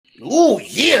Ooh,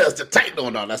 yes, the Titan. Oh,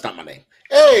 no, that's not my name.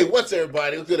 Hey, what's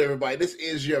everybody? What's good, everybody? This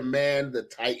is your man, the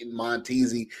Titan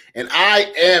Montezi, and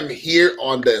I am here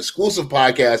on the exclusive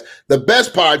podcast, the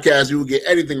best podcast. You will get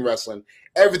anything wrestling,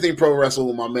 everything pro wrestling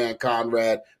with my man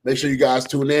Conrad. Make sure you guys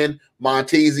tune in.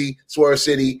 Montezi, Swerve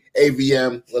City,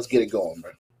 AVM. Let's get it going,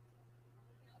 man.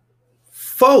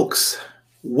 Folks,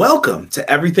 welcome to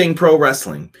Everything Pro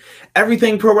Wrestling.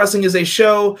 Everything Pro Wrestling is a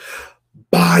show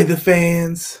by the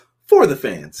fans, for the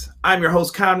fans. I'm your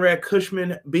host, Conrad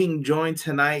Cushman, being joined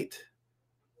tonight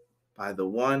by the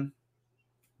one,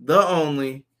 the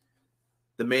only,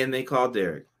 the man they call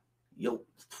Derek. Yo.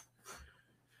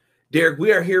 Derek,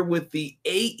 we are here with the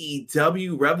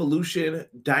AEW Revolution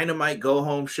Dynamite Go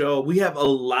Home show. We have a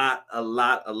lot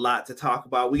to talk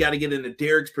about. We got to get into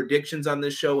Derek's predictions on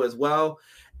this show as well.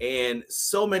 And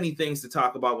so many things to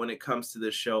talk about when it comes to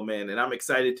this show, man. And I'm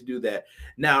excited to do that.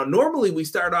 Now, normally we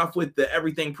start off with the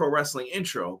Everything Pro Wrestling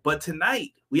intro, but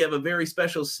tonight we have a very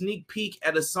special sneak peek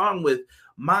at a song with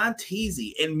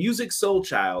Montezi and Musiq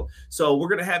Soulchild. So we're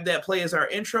going to have that play as our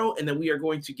intro, and then we are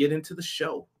going to get into the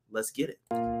show. Let's get it.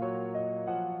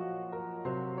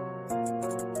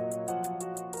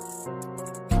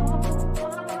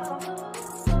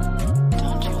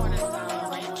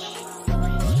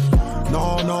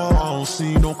 No, I don't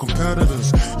see no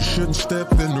competitors. You shouldn't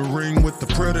step in the ring with the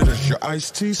predators. Your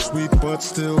iced tea sweet, but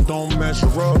still don't measure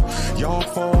up. Y'all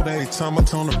fold every time I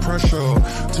turn the pressure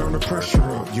up. Turn the pressure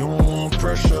up, you don't want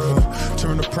pressure.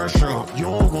 Turn the pressure up, you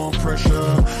don't want pressure.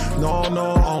 No, I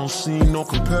don't see no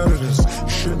competitors. You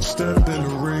shouldn't step in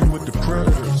the ring with the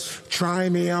predators. Try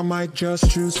me, I might just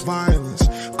choose violence.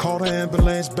 Call the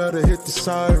ambulance, better hit the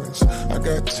sirens. I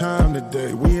got time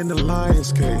today, we in the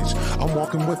lion's cage. I'm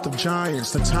walking with the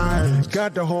giants, the tyrants.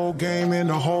 Got the whole game in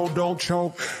the hole, don't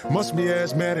choke. Must be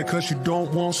asthmatic cause you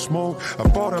don't want smoke. I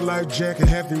bought a life jacket,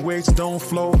 heavyweights don't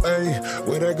float. Hey,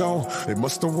 where'd they go? They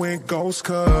must have went ghost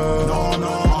cuz. No,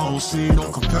 I don't see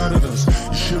no competitors.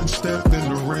 You shouldn't step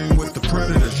in the ring with the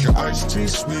predators. Your iced tea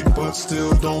sweet, but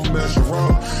still don't measure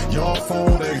up. Y'all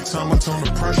fold every time I turn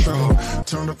the pressure up.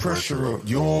 Turn the pressure up,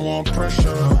 you don't want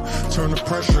pressure. Turn the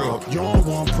pressure up, you don't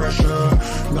want pressure.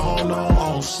 No,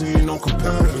 I don't see no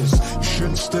competitors. You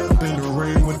shouldn't step in the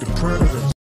ring with the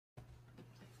predators.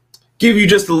 Give you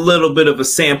just a little bit of a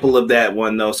sample of that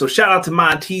one, though. So shout out to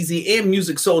Montezi and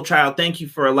Musiq Soulchild. Thank you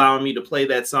for allowing me to play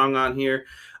that song on here.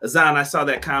 Azan, I saw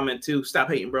that comment too. Stop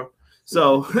hating, bro.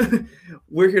 So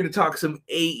we're here to talk some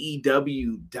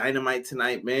AEW Dynamite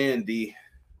tonight, man.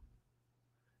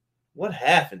 What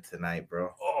happened tonight,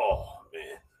 bro? Oh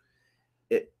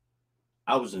man,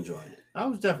 I was enjoying it. I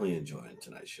was definitely enjoying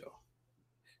tonight's show.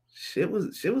 Shit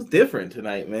was different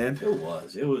tonight, man.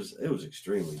 It was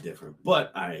extremely different.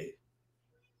 But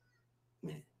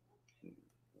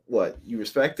What, you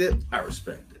respect it? I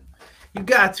respect it. You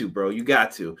got to, bro. You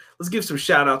got to. Let's give some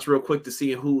shout outs real quick to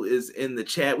see who is in the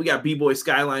chat. We got B-Boy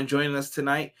Skyline joining us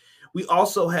tonight. We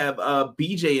also have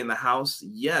BJ in the house.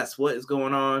 Yes, what is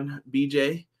going on,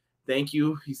 BJ? Thank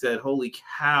you. He said, holy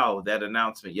cow, that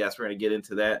announcement. Yes, we're going to get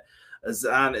into that.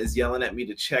 Azan is yelling at me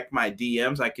to check my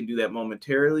DMs. I can do that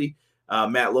momentarily.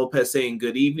 Matt Lopez saying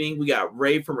good evening. We got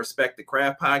Ray from Respect the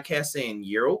Craft podcast saying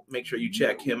Euro. Make sure you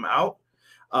check him out.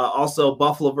 Also,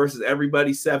 Buffalo versus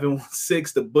Everybody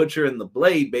 716, the Butcher and the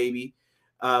Blade, baby.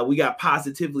 We got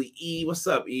Positively E. What's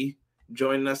up, E?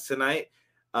 Joining us tonight.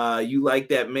 You like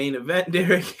that main event,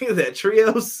 Derek? That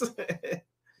trios?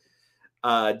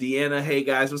 Deanna, hey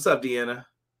guys, what's up, Deanna?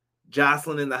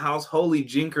 Jocelyn in the house. Holy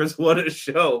jinkers, what a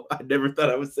show. I never thought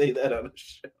I would say that on a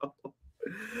show.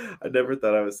 I never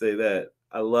thought I would say that.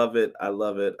 I love it. I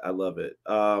like it a lot.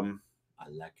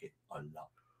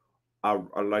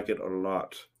 I like it a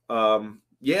lot.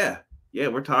 Yeah,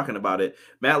 we're talking about it.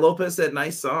 Matt Lopez said,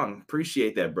 nice song.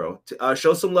 Appreciate that, bro.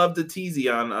 Show some love to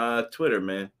Teasy on Twitter,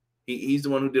 man. He's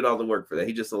the one who did all the work for that.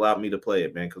 He just allowed me to play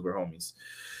it, man, because we're homies.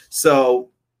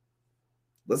 So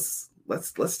let's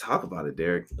talk about it,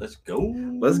 Derek. Let's go.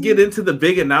 Let's get into the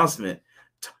big announcement.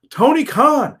 Tony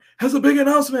Khan has a big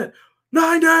announcement.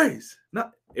 9 days.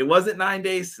 No, it wasn't 9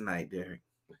 days tonight, Derek.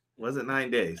 It wasn't 9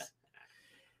 days.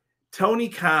 Tony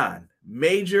Khan,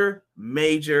 major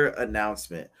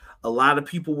announcement. A lot of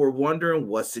people were wondering,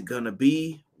 what's it going to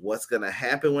be? What's going to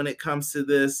happen when it comes to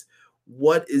this?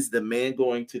 What is the man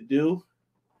going to do?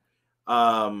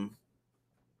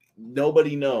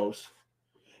 Nobody knows.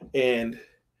 And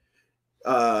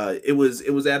it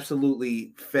was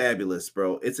absolutely fabulous,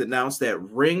 bro. It's announced that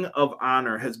Ring of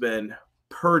Honor has been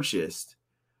purchased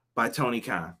by Tony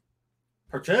Khan.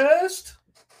 Purchased?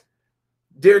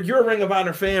 Derek, you're a Ring of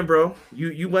Honor fan, bro.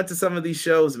 You went to some of these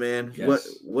shows, man.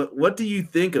 Yes. What do you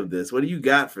think of this? What do you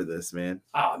got for this, man?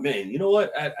 Oh man, you know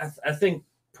what? I think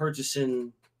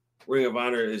purchasing Ring of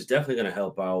Honor is definitely going to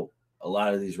help out a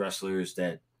lot of these wrestlers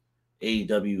that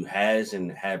AEW has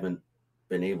and haven't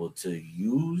been able to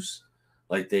use,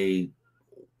 like they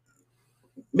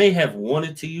may have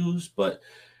wanted to use, but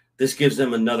this gives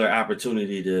them another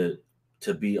opportunity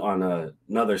to be on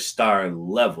another star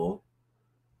level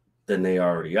than they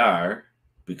already are,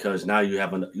 because now you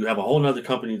have a whole nother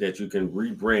company that you can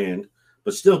rebrand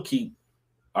but still keep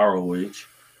ROH,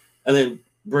 and then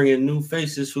bring in new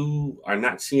faces who are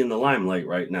not seeing the limelight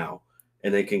right now,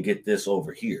 and they can get this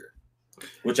over here,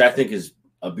 which I think is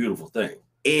a beautiful thing.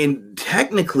 And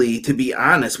technically, to be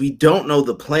honest, we don't know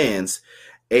the plans.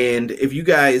 And if you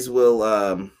guys will,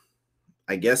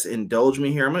 I guess, indulge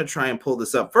me here, I'm going to try and pull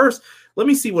this up. First, let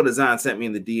me see what Azan sent me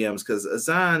in the DMs, because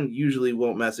Azan usually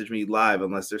won't message me live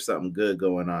unless there's something good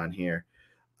going on here.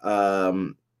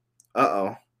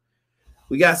 Uh-oh.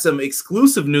 We got some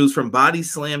exclusive news from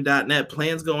bodyslam.net.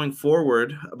 Plans going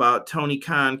forward about Tony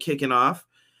Khan kicking off.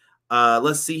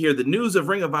 Let's see here. The news of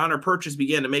Ring of Honor purchase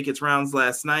began to make its rounds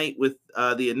last night, with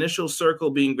the initial circle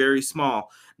being very small.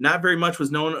 Not very much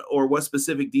was known or what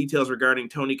specific details regarding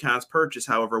Tony Khan's purchase.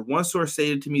 However, one source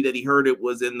stated to me that he heard it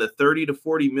was in the 30 to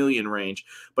 40 million range,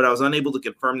 but I was unable to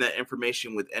confirm that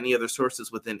information with any other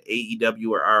sources within AEW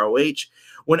or ROH.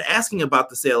 When asking about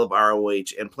the sale of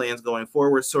ROH and plans going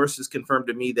forward, sources confirmed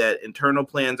to me that internal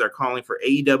plans are calling for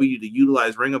AEW to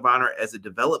utilize Ring of Honor as a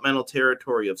developmental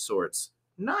territory of sorts.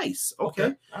 Nice.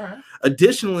 Okay. All right.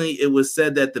 Additionally, it was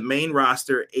said that the main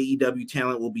roster AEW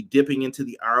talent will be dipping into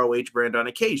the ROH brand on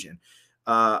occasion.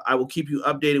 I will keep you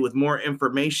updated with more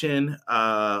information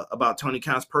about Tony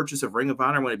Khan's purchase of Ring of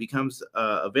Honor when it becomes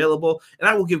available. And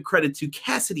I will give credit to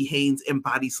Cassidy Haynes and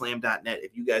bodyslam.net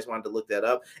if you guys wanted to look that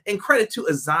up. And credit to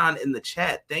Azan in the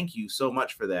chat. Thank you so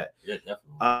much for that. Yeah,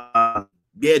 definitely.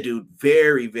 Yeah, dude,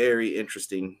 very, very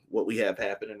interesting what we have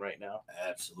happening right now.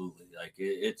 Absolutely. Like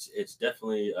it's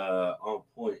definitely on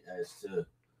point as to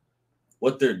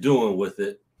what they're doing with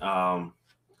it.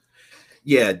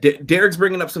 Yeah, Derek's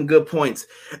bringing up some good points.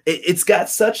 It's got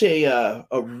such a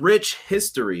rich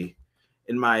history,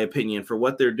 in my opinion, for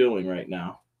what they're doing right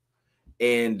now.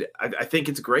 And I think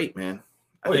it's great, man.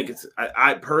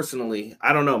 I personally,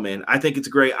 I don't know, man. I think it's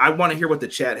great. I want to hear what the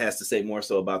chat has to say more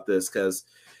so about this, because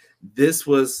this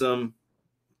was some,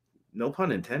 no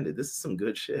pun intended, this is some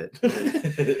good shit.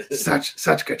 such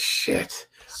good shit.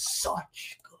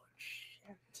 Such good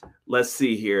shit. Let's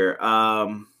see here.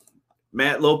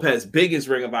 Matt Lopez, biggest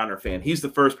Ring of Honor fan. He's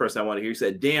the first person I want to hear. He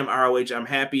said, damn, ROH, I'm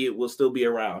happy it will still be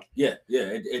around. Yeah,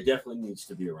 it definitely needs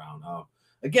to be around.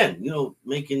 Again, you know,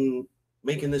 making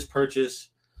this purchase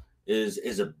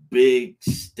is a big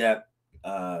step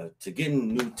to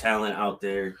getting new talent out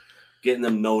there, getting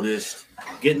them noticed,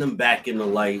 getting them back in the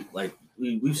light. Like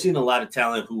we've seen a lot of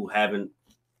talent who haven't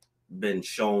been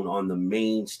shown on the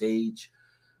main stage,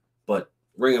 but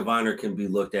Ring of Honor can be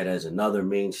looked at as another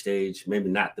main stage, maybe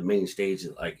not the main stage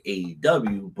like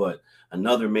AEW, but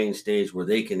another main stage where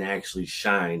they can actually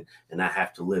shine and not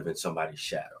have to live in somebody's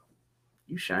shadow.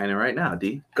 You shining right now,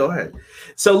 D. Go ahead.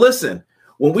 So listen,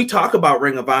 when we talk about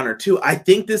Ring of Honor too, I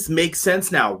think this makes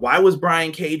sense now. Why was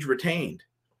Brian Cage retained?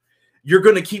 You're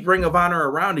going to keep Ring of Honor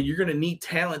around and you're going to need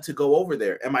talent to go over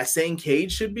there. Am I saying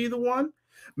Cage should be the one?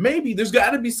 Maybe. There's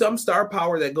got to be some star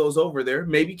power that goes over there.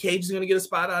 Maybe Cage is going to get a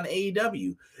spot on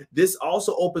AEW. This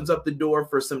also opens up the door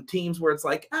for some teams where it's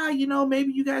like,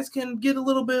 maybe you guys can get a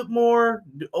little bit more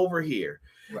over here.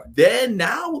 Right. Then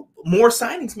now more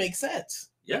signings make sense.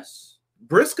 Yes.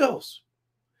 Briscoes,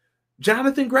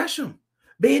 Jonathan Gresham,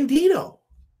 Bandito.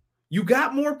 You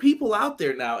got more people out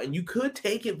there now, and you could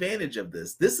take advantage of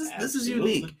this. This is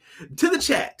unique. To the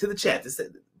chat. This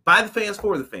is by the fans,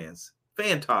 for the fans.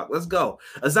 Fan talk. Let's go.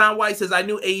 Azan White says, I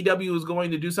knew AEW was going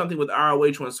to do something with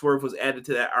ROH when Swerve was added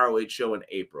to that ROH show in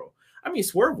April. I mean,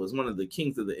 Swerve was one of the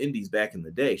kings of the indies back in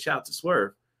the day. Shout out to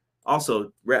Swerve.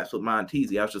 Also, raps with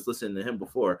Montezzi. I was just listening to him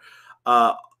before.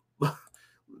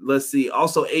 Let's see.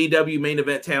 Also, AEW main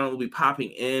event talent will be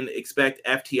popping in. Expect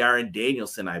FTR and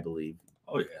Danielson, I believe.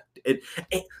 Oh, yeah. And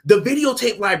the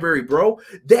videotape library, bro,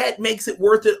 that makes it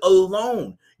worth it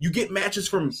alone. You get matches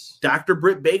from Dr.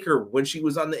 Britt Baker when she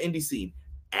was on the indie scene,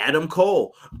 Adam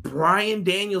Cole, Bryan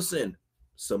Danielson,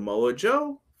 Samoa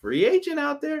Joe, free agent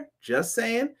out there, just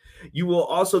saying. You will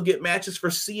also get matches for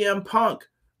CM Punk,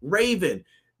 Raven,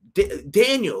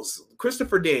 Daniels,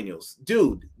 Christopher Daniels.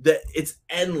 Dude, it's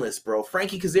endless, bro.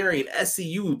 Frankie Kazarian,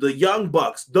 SCU, the Young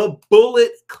Bucks, the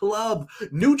Bullet Club,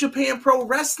 New Japan Pro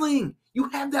Wrestling. You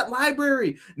have that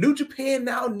library. New Japan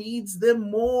now needs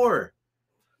them more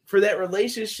for that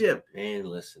relationship. Man,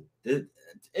 listen,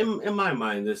 in my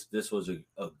mind, this was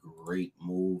a great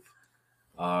move.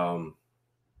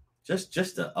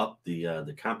 Just to up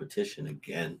the competition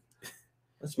again.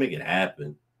 Let's make it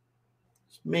happen.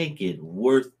 Let's make it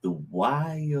worth the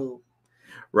while.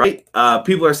 Right?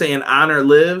 People are saying honor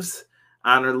lives.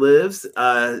 Honor lives.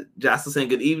 Jocelyn saying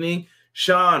good evening.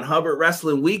 Sean, Hubbard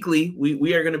Wrestling Weekly.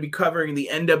 We are going to be covering the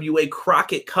NWA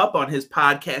Crockett Cup on his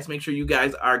podcast. Make sure you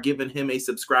guys are giving him a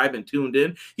subscribe and tuned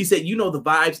in. He said, you know the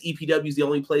vibes. EPW is the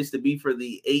only place to be for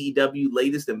the AEW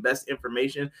latest and best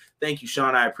information. Thank you,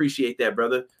 Sean. I appreciate that,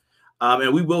 brother.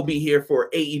 And we will be here for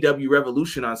AEW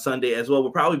Revolution on Sunday as well.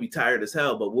 We'll probably be tired as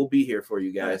hell, but we'll be here for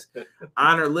you guys.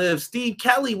 Honor lives. Steve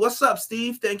Kelly, what's up,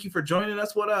 Steve? Thank you for joining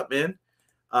us. What up, man?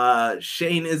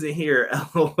 Shane isn't here.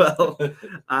 LOL.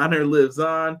 Honor lives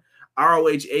on.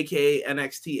 ROH, aka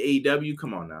NXT AEW.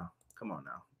 Come on now.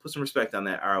 Put some respect on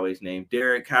that ROH name.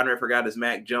 Derek Conrad forgot his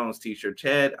Mac Jones t-shirt.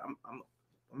 Chad, I'm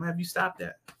gonna have you stop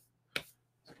that.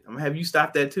 I'm gonna have you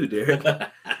stop that too, Derek.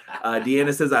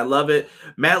 Deanna says, I love it.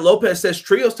 Matt Lopez says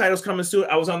trios titles coming soon.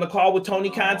 I was on the call with Tony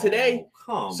Khan today.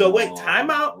 Wait, time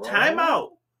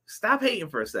out. Stop hating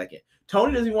for a second.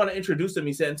 Tony doesn't want to introduce him,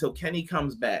 he said, until Kenny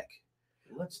comes back.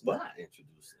 Let's not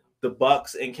introduce him. The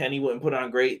Bucks and Kenny wouldn't put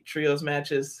on great trios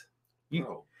matches.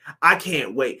 I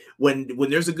can't wait. When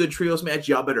there's a good trios match,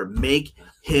 y'all better make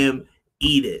him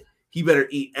eat it. He better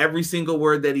eat every single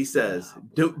word that he says.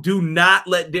 Do not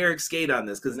let Derek skate on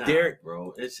this, because Derek,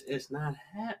 bro, it's not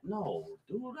no,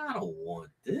 dude. I don't want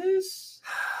this.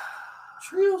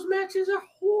 Trios matches are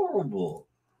horrible.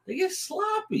 They get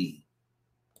sloppy.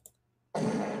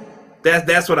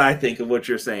 That's what I think of what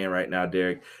you're saying right now,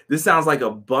 Derek. This sounds like a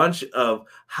bunch of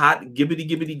hot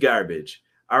gibbity garbage.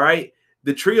 All right,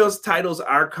 the trios titles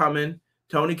are coming.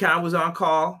 Tony Khan was on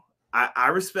call. I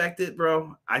respect it,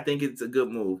 bro. I think it's a good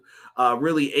move.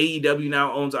 Really, AEW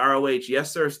now owns ROH.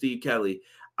 Yes, sir, Steve Kelly.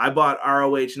 I bought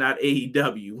ROH, not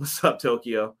AEW. What's up,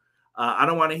 Tokyo? I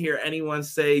don't want to hear anyone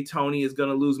say Tony is going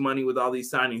to lose money with all these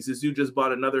signings. This dude just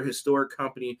bought another historic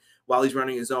company while he's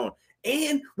running his own.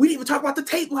 And we didn't even talk about the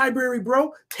tape library,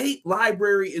 bro. Tape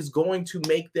library is going to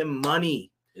make them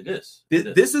money. It is.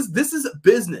 This is a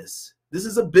business. This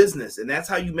is a business, and that's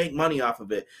how you make money off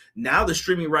of it. Now the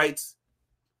streaming rights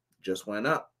just went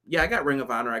up. Yeah, I got Ring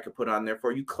of Honor I could put on there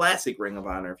for you. Classic Ring of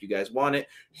Honor if you guys want it.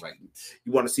 Right.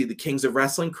 You want to see the Kings of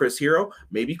Wrestling, Chris Hero.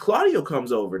 Maybe Claudio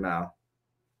comes over now.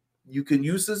 You can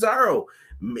use Cesaro.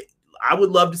 I would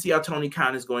love to see how Tony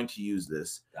Khan is going to use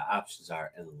this. The options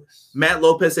are endless. Matt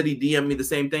Lopez said he DM'd me the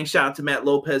same thing. Shout out to Matt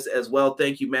Lopez as well.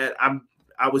 Thank you, Matt.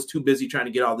 I was too busy trying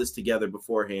to get all this together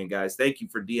beforehand, guys. Thank you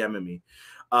for DMing me.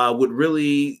 Would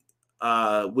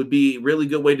be really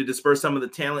good way to disperse some of the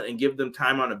talent and give them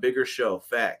time on a bigger show.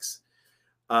 Facts.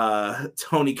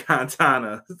 Tony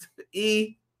Cantana.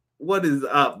 What is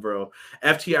up, bro?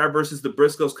 FTR versus the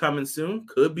Briscoes coming soon.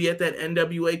 Could be at that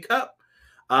NWA Cup.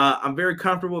 I'm very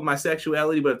comfortable with my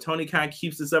sexuality, but if Tony Khan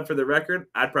keeps this up for the record,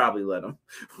 I'd probably let him.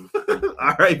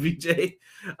 All right, VJ.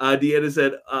 Deanna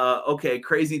said, okay,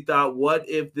 crazy thought. What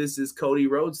if this is Cody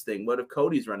Rhodes' thing? What if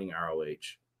Cody's running ROH?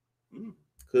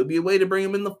 Could be a way to bring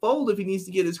him in the fold if he needs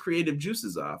to get his creative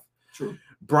juices off. True.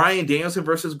 Bryan Danielson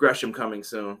versus Gresham coming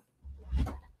soon.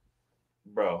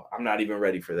 Bro, I'm not even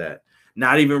ready for that.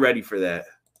 Not even ready for that.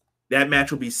 That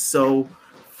match will be so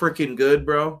freaking good,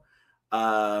 bro.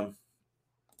 Let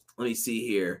me see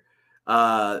here.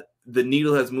 The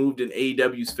needle has moved in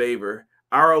AEW's favor.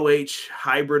 ROH,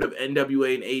 hybrid of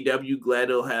NWA and AEW. Glad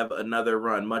it'll have another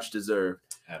run. Much deserved.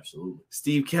 Absolutely.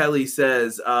 Steve Kelly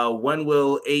says, when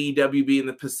will AEW be in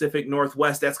the Pacific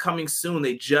Northwest? That's coming soon.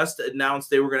 They just announced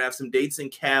they were going to have some dates in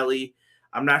Cali.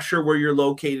 I'm not sure where you're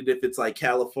located, if it's like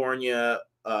California,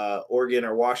 Oregon,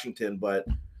 or Washington, but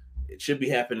it should be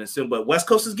happening soon. But West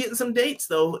Coast is getting some dates,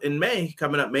 though, in May,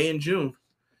 coming up May and June.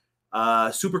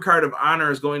 Supercard of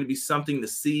Honor is going to be something to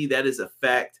see. That is a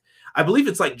fact. I believe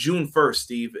it's like June 1st,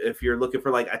 Steve, if you're looking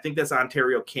for I think that's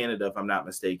Ontario, Canada, if I'm not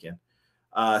mistaken.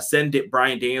 Send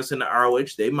Bryan Danielson to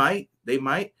ROH. They might.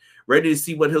 Ready to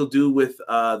see what he'll do with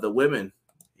the women.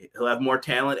 He'll have more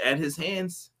talent at his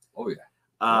hands. Oh, yeah.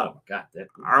 Oh, my God.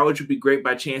 ROH would be great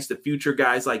by chance to future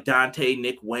guys like Dante,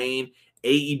 Nick Wayne.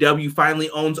 AEW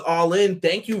finally owns All In.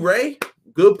 Thank you, Ray.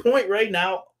 Good point, Ray.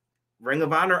 Now, Ring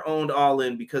of Honor owned All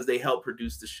In because they helped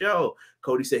produce the show.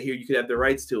 Cody said, here, you could have the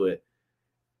rights to it.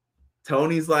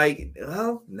 Tony's like,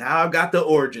 well, now I've got the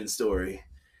origin story.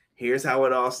 Here's how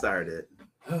it all started.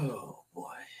 Oh,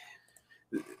 boy.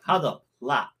 How the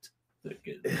plot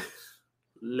thickens.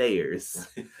 players.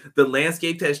 The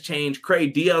landscape has changed.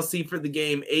 Craig, DLC for the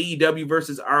game, AEW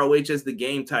versus ROH as the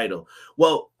game title.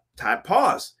 Well,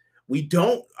 pause.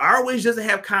 ROH doesn't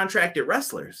have contracted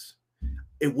wrestlers.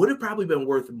 It would have probably been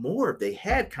worth more if they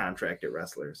had contracted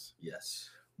wrestlers. Yes.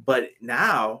 But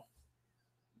now,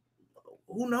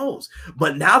 who knows?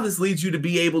 But now this leads you to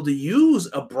be able to use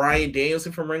a Bryan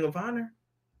Danielson from Ring of Honor.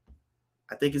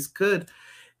 I think it's good.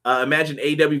 Imagine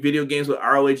AEW video games with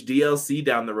ROH DLC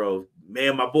down the road.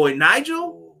 Man, my boy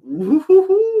Nigel,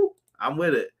 I'm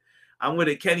with it. I'm with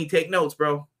it. Kenny, take notes,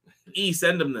 bro.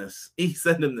 Send him this.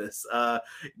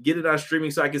 Get it on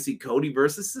streaming so I can see Cody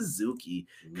versus Suzuki.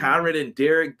 Conrad and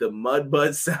Derek, the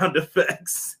Mudbud sound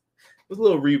effects. With a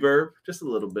little reverb, just a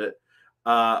little bit.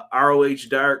 ROH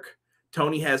Dark.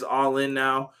 Tony has All In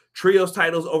now. Trios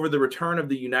titles over the return of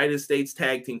the United States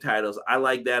tag team titles. I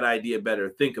like that idea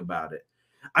better. Think about it.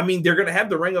 I mean, they're going to have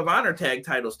the Ring of Honor tag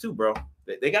titles too, bro.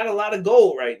 They got a lot of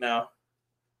gold right now.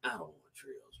 I don't want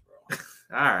trios, bro.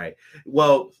 All right.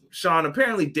 Well, Sean,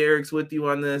 apparently Derek's with you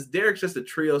on this. Derek's just a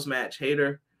trios match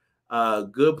hater.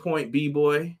 Good point,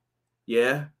 B-boy.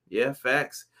 Yeah,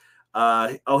 facts.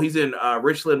 He's in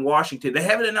Richland, Washington. They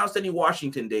haven't announced any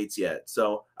Washington dates yet,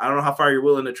 so I don't know how far you're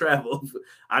willing to travel.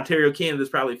 Ontario, Canada is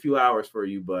probably a few hours for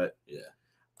you, but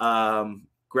yeah.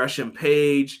 Gresham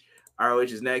Page, ROH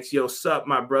is next. Yo, sup,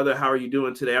 my brother? How are you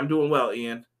doing today? I'm doing well,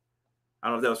 Ian. I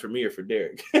don't know if that was for me or for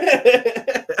Derek.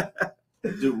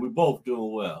 Dude, we're both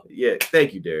doing well. Yeah,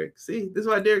 thank you, Derek. See, this is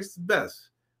why Derek's the best.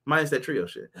 Minus that trio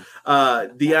shit.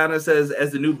 Deanna says,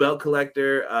 as the new belt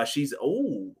collector,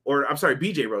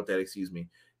 BJ wrote that, excuse me.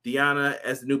 Deanna,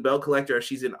 as the new belt collector,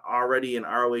 she's already an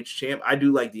ROH champ. I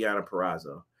do like Deanna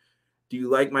Purrazzo. Do you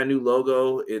like my new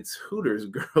logo? It's Hooters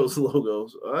Girls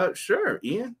logos. Sure,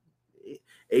 Ian.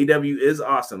 AEW is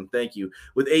awesome. Thank you.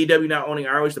 With AEW now owning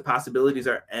ROH, the possibilities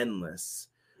are endless.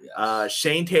 Yes.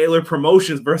 Shane Taylor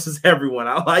Promotions versus everyone.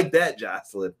 I like that,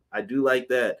 Jocelyn. I do like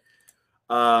that.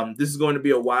 This is going to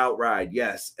be a wild ride.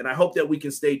 Yes. And I hope that we can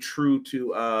stay true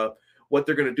to what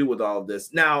they're going to do with all of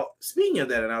this. Now, speaking of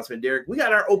that announcement, Derek, we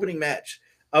got our opening match.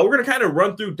 We're going to kind of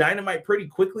run through Dynamite pretty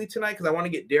quickly tonight because I want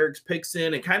to get Derek's picks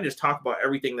in and kind of just talk about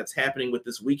everything that's happening with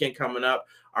this weekend coming up.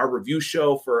 Our review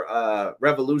show for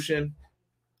Revolution.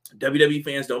 WWE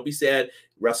fans, don't be sad.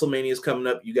 WrestleMania is coming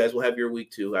up. You guys will have your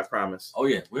week too, I promise. Oh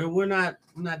yeah, we're not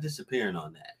disappearing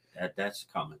on that. That's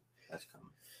coming. That's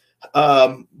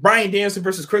coming. Bryan Danielson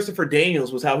versus Christopher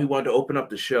Daniels was how he wanted to open up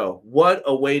the show. What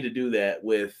a way to do that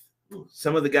with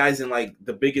some of the guys in like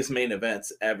the biggest main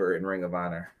events ever in Ring of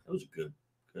Honor. That was a good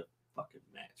fucking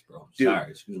match, bro. Dude.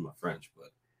 Sorry, excuse my French,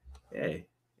 but hey,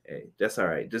 that's all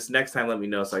right. Just next time, let me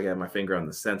know so I got my finger on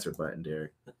the censor button,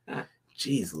 Derek.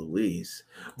 Jeez Louise.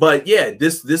 But yeah,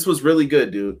 this was really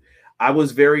good, dude. I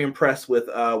was very impressed with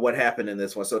what happened in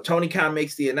this one. So Tony Khan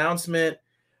makes the announcement.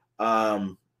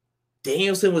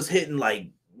 Danielson was hitting like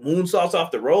moonsaults off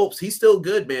the ropes. He's still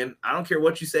good, man. I don't care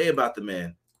what you say about the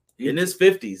man. In his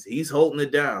 50s, he's holding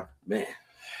it down. Man,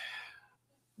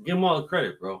 give him all the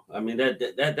credit, bro. I mean,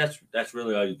 that's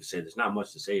really all you can say. There's not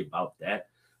much to say about that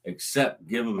except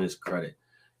give him his credit.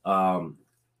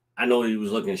 I know he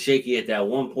was looking shaky at that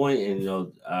one point, and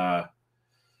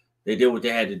they did what they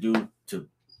had to do to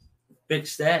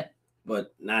fix that.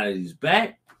 But now that he's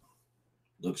back,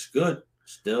 looks good.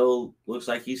 Still looks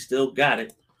like he still got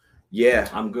it. Yeah,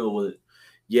 I'm good with it.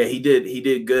 Yeah, he did. He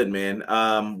did good, man.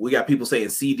 We got people saying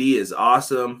CD is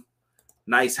awesome.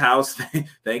 Nice house.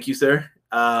 Thank you, sir.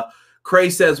 Cray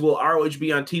says, will ROH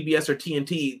be on TBS or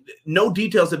TNT? No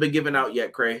details have been given out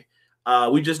yet, Cray.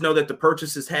 We just know that the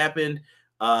purchase has happened.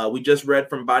 We just read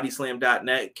from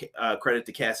bodyslam.net, credit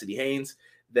to Cassidy Haynes,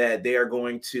 that they are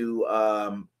going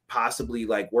to possibly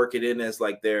like work it in as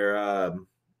like their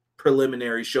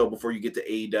preliminary show before you get to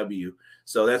AEW.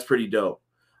 So that's pretty dope.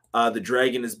 The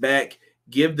Dragon is back.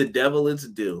 Give the devil its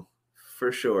due,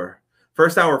 for sure.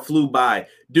 First hour flew by.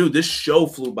 Dude, this show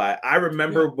flew by. I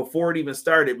remember before it even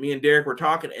started, me and Derek were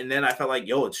talking, and then I felt like,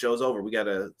 yo, it show's over. We got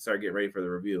to start getting ready for the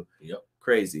review. Yep.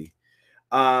 Crazy.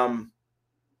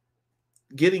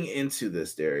 Getting into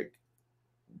this, Derek,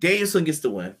 Danielson gets the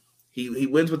win. He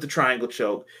wins with the triangle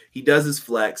choke. He does his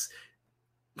flex.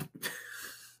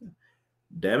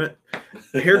 Damn it.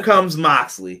 Here comes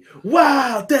Moxley.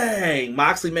 Wow, dang.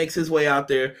 Moxley makes his way out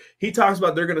there. He talks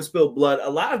about they're going to spill blood. A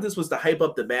lot of this was to hype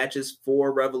up the matches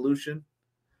for Revolution.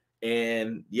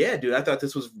 And yeah, dude, I thought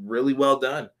this was really well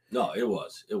done. No, it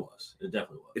was. It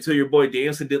definitely was. Until your boy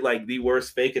Danielson did like the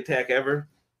worst fake attack ever.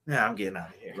 Nah, I'm getting out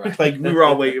of here. Right. Like we were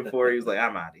all waiting for it. He was like,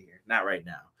 I'm out of here. Not right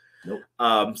now. Nope.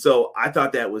 So I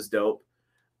thought that was dope.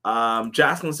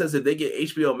 Jocelyn says if they get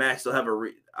HBO Max, they'll have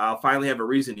I'll finally have a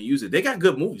reason to use it. They got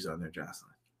good movies on there,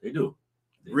 Jocelyn. They do.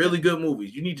 Really good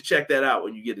movies. You need to check that out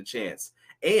when you get a chance.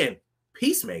 And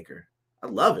Peacemaker. I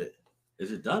love it.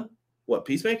 Is it done? What,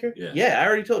 Peacemaker? Yeah. Yeah, I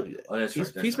already told you that. Oh, that's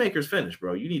right. Peacemaker's finished,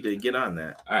 bro. You need to get on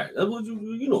that. All right.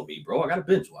 You know me, bro. I got to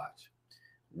binge watch.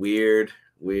 Weird.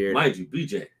 Mind you,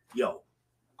 BJ. Yo.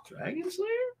 Dragon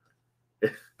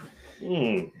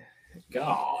Slayer?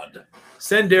 God.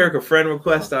 Send Derek a friend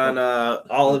request on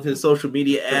all of his social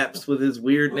media apps with his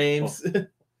weird names.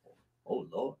 Oh,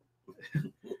 Lord.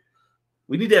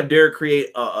 We need to have Derek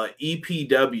create a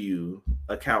EPW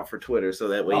account for Twitter so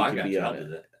that way he can be on it.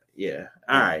 That. Yeah.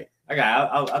 All right.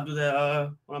 I'll do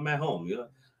that when I'm at home. You know,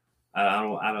 I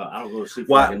don't go to sleep.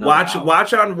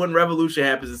 Watch on when Revolution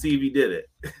happens and see if he did it.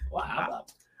 Wow.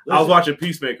 I was watching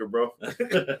Peacemaker, bro.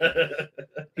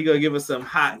 He gonna give us some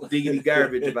hot diggity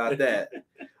garbage about that.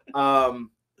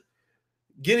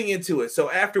 Getting into it. So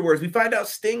afterwards, we find out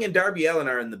Sting and Darby Allin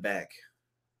are in the back.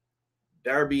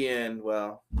 Darby and,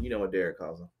 well, you know what Derek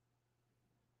calls him.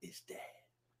 His dad.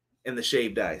 And the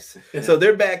shaved ice. So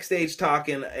they're backstage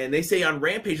talking, and they say on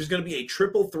Rampage there's going to be a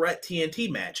triple threat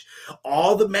TNT match.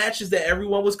 All the matches that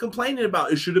everyone was complaining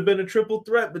about, it should have been a triple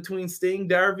threat between Sting,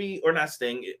 Darby, or not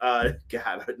Sting.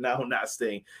 Not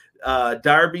Sting.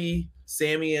 Darby,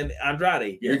 Sammy, and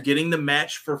Andrade. Yeah. You're getting the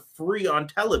match for free on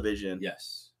television.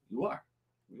 Yes, you are.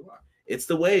 You are. It's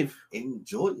the wave.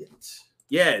 Enjoy it.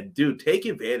 Yeah, dude, take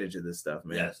advantage of this stuff,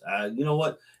 man. Yes. You know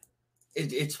what?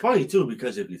 It's funny, too,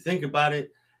 because if you think about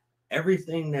it,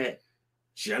 everything that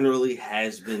generally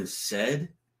has been said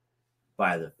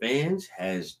by the fans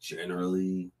has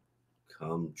generally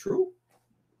come true.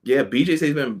 Yeah, BJ says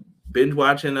he's been binge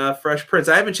watching Fresh Prince.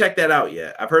 I haven't checked that out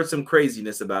yet. I've heard some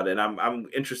craziness about it. I'm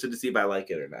interested to see if I like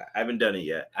it or not. I haven't done it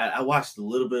yet. I watched a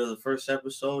little bit of the first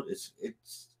episode.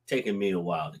 It's taken me a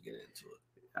while to get into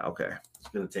it. Okay. It's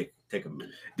gonna take a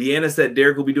minute. Deanna said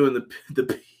Derek will be doing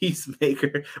the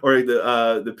Peacemaker or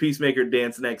the Peacemaker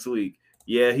dance next week.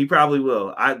 Yeah, he probably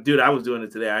will. I was doing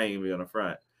it today. I ain't even be on the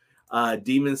front.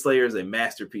 Demon Slayer is a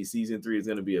masterpiece. Season 3 is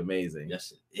going to be amazing.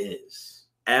 Yes, it is.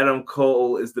 Adam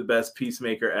Cole is the best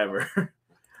Peacemaker ever.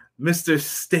 Mr.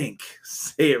 Stink.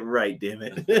 Say it right, damn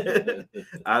it.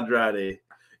 Andrade.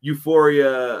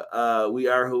 Euphoria. We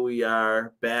Are Who We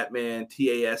Are. Batman.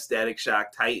 TAS. Static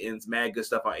Shock. Titans. Mad good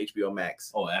stuff on HBO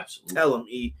Max. Oh, absolutely. Tell him,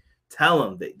 E. Tell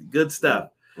him. Good stuff.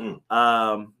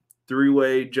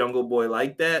 Three-way Jungle Boy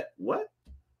like that. What?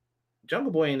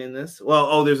 Jungle Boy ain't in this.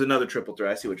 Well, there's another triple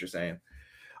threat. I see what you're saying.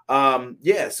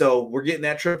 Yeah, so we're getting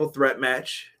that triple threat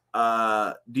match.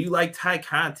 Do you like Ty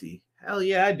Conti? Hell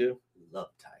yeah, I do. Love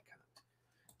Ty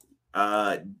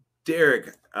Conti.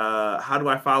 Derek, how do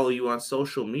I follow you on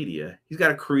social media? He's got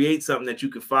to create something that you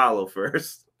can follow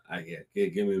first.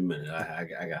 Give me a minute. I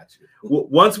got you.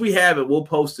 Once we have it, we'll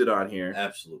post it on here.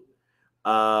 Absolutely.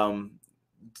 And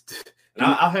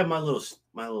I'll have my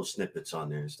little snippets on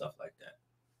there and stuff like that.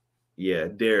 Yeah,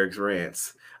 Derek's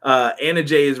rants. Anna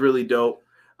J is really dope.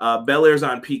 Bel Air's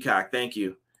on Peacock. Thank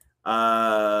you.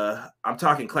 I'm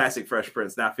talking classic Fresh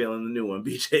Prince, not feeling the new one.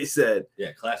 BJ said.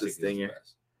 Yeah, classic is the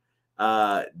best.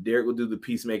 Derek will do the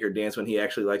Peacemaker dance when he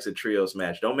actually likes a trios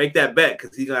match. Don't make that bet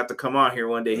because he's gonna have to come on here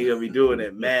one day. He's gonna be doing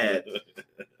it mad.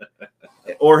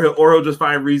 Or he'll just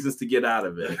find reasons to get out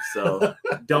of it. So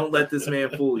don't let this man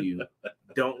fool you.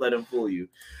 Don't let him fool you.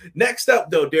 Next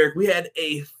up, though, Derek, we had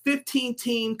a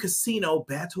 15-team casino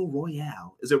battle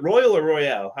royale. Is it Royal or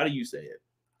Royale? How do you say it?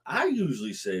 I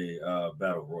usually say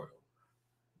battle royal.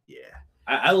 Yeah,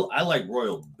 I like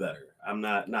Royal better. I'm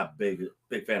not big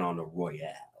fan on the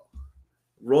Royale.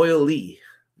 Royal Lee.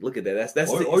 Look at that.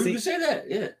 That's or you can say that.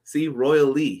 Yeah. See, Royal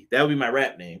Lee. That would be my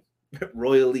rap name.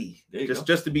 Royal Lee.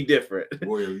 Just to be different.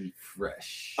 Royally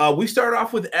fresh. We start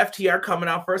off with FTR coming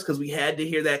out first because we had to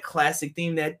hear that classic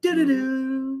theme, that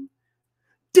do-do-do,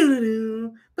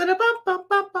 do-do-do, that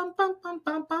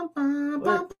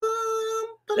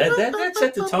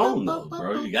set the tone though,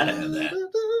 bro. You gotta have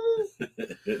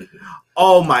that.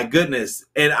 Oh my goodness.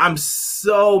 And I'm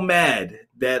so mad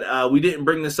that we didn't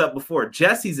bring this up before.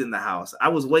 Jesse's in the house. I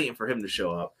was waiting for him to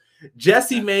show up.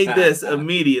 Jesse made this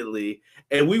immediately,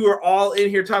 and we were all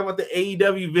in here talking about the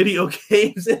AEW video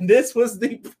games, and this was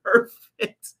the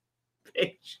perfect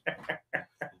picture.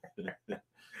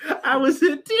 I was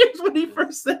in tears when he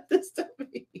first said this to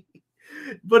me,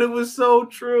 but it was so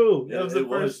true. That was the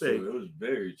first thing. It was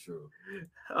very true.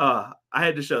 I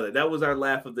had to show that. That was our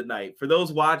laugh of the night. For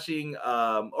those watching,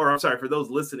 for those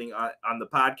listening on the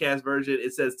podcast version,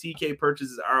 it says TK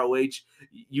purchases ROH,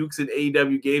 Ukes, and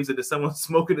AEW games, and there's someone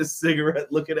smoking a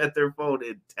cigarette, looking at their phone.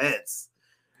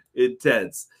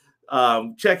 Intense.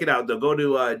 Check it out, though. Go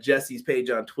to Jesse's page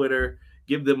on Twitter.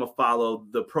 Give them a follow.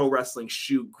 The Pro Wrestling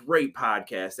Shoot, great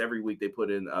podcast. Every week they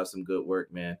put in some good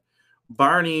work, man.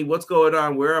 Barney, what's going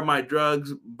on? Where are my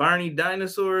drugs? Barney,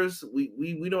 dinosaurs.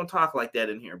 We don't talk like that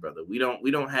in here, brother. We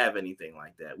don't have anything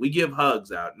like that. We give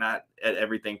hugs out, not at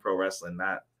Everything Pro Wrestling,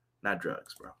 not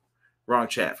drugs, bro. Wrong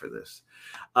chat for this.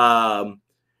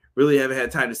 Really haven't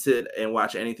had time to sit and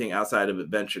watch anything outside of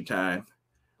Adventure Time.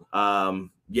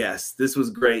 Yes, this was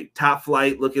great. Top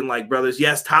Flight looking like brothers.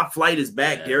 Yes, Top Flight is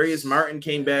back. Yes. Darius Martin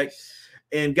came back.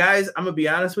 And guys, I'm gonna be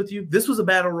honest with you. This was a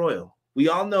battle royal. We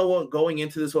all know going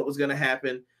into this what was going to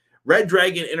happen. Red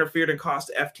Dragon interfered and cost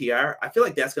FTR. I feel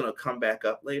like that's going to come back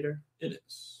up later. It is.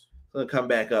 It's going to come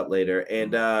back up later.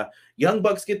 And Young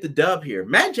Bucks get the dub here.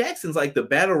 Matt Jackson's like the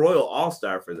Battle Royal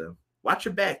all-star for them. Watch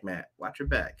your back, Matt. Watch your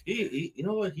back. He you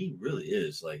know what? He really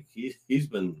is. Like, he's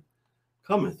been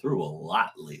coming through a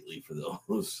lot lately for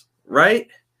those. Right?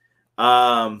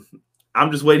 I'm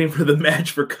just waiting for the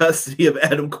match for custody of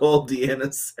Adam Cole,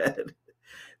 Deanna said.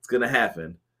 It's going to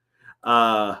happen.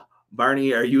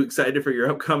 Barney, are you excited for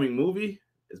your upcoming movie?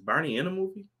 Is Barney in a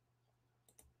movie?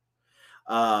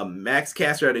 Max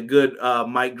Caster had a good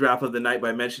mic drop of the night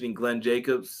by mentioning Glenn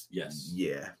Jacobs. Yes.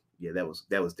 Yeah, that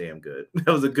was damn good. That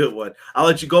was a good one. I'll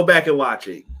let you go back and watch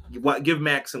it. Give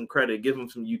Max some credit. Give him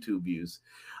some YouTube views.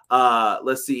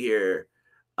 Let's see here.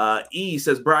 E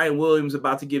says Brian Williams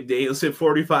about to give Danielson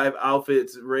 45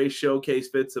 outfits. Ray Showcase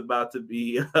Fitz about to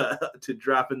be to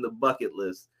drop in the bucket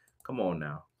list. Come on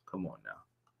now.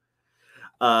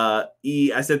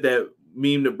 I said that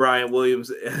meme to Brian Williams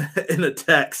in a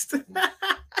text.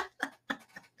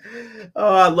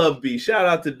 Oh, I love B. Shout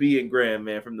out to B and Graham,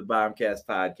 man, from the Bombcast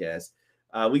podcast.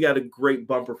 We got a great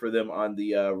bumper for them on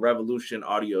the Revolution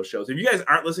audio shows. If you guys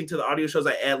aren't listening to the audio shows,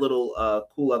 I add little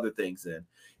cool other things in.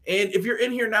 And if you're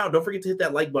in here now, don't forget to hit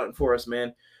that like button for us,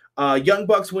 man. Young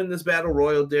Bucks win this battle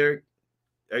royal, Derek.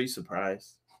 Are you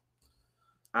surprised?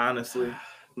 Honestly.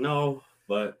 No.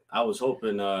 But I was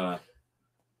hoping I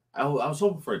was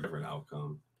hoping for a different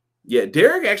outcome. Yeah,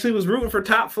 Derek actually was rooting for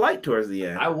Top Flight towards the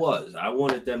end. I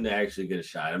wanted them to actually get a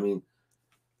shot. I mean,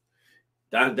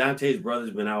 Dante's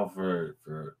brother's been out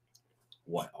for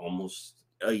what, almost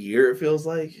a year, it feels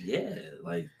like.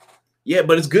 Yeah,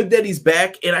 but it's good that he's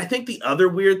back. And I think the other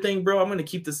weird thing, bro, I'm going to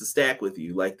keep this a stack with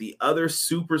you. Like the other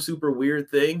super, super weird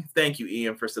thing. Thank you,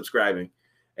 Ian, for subscribing.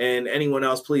 And anyone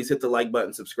else, please hit the like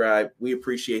button, subscribe. We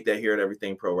appreciate that here at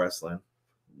Everything Pro Wrestling.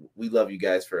 We love you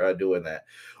guys for doing that.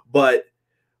 But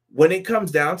when it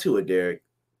comes down to it, Derek,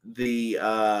 the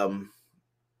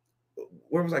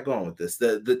where was I going with this?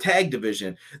 The tag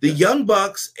division, the Young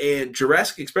Bucks and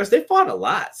Jurassic Express, they fought a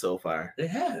lot so far. They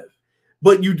have.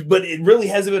 But it really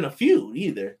hasn't been a feud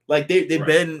either. Like they've right.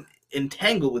 been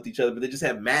entangled with each other, but they just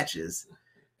have matches.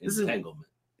 Entanglement.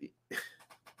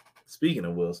 Speaking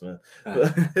of Will Smith,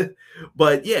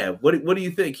 but yeah, what do you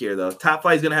think here though? Top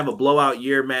Flight is gonna have a blowout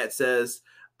year, Matt says.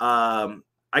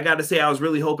 I got to say, I was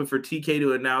really hoping for TK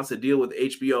to announce a deal with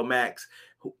HBO Max.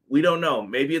 We don't know.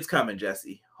 Maybe it's coming,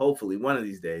 Jesse. Hopefully, one of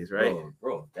these days, right?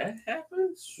 Bro, that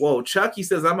happens. Whoa, Chucky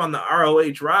says I'm on the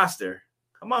ROH roster.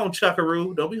 Come on,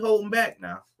 Chuckaroo, don't be holding back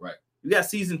now. Right. We got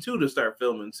season 2 to start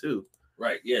filming too.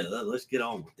 Right. Yeah. Let's get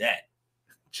on with that.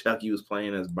 Chucky was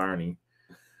playing as Barney.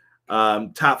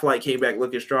 Top Flight came back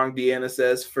looking strong, Deanna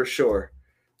says, for sure.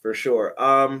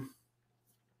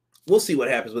 We'll see what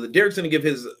happens with it. Derek's going to give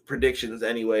his predictions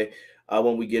anyway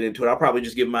when we get into it. I'll probably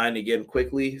just give mine again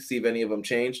quickly, see if any of them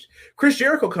changed. Chris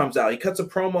Jericho comes out. He cuts a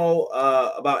promo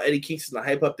about Eddie Kingston to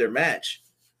hype up their match.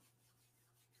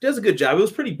 Does a good job. It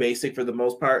was pretty basic for the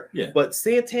most part. Yeah. But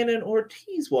Santana and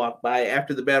Ortiz walked by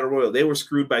after the Battle Royal. They were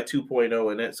screwed by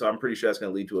 2.0 in it, so I'm pretty sure that's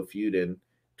going to lead to a feud, and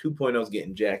 2.0 is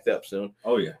getting jacked up soon.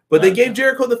 Oh, yeah. But they gave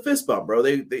Jericho the fist bump, bro.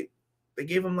 They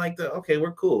gave him like the, okay,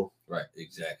 we're cool. Right,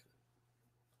 exactly.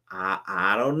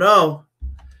 I don't know.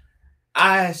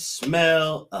 I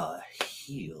smell a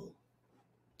heel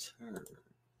turn.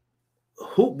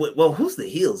 Who's the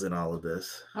heels in all of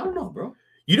this? I don't know, bro.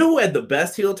 You know who had the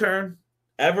best heel turn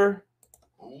ever?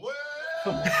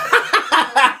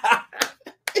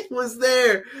 It was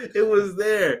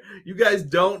there. You guys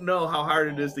don't know how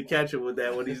hard it is to catch him with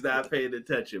that when he's not paying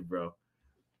attention, bro.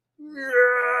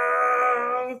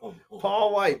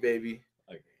 Paul White, baby.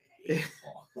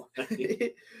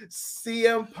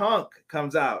 CM Punk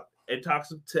comes out and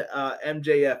talks to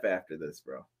MJF after this,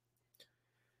 bro.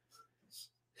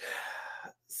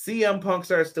 CM Punk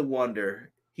starts to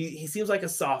wonder. He seems like a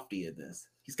softie in this.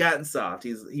 He's gotten soft.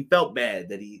 He felt bad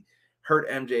that he hurt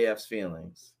MJF's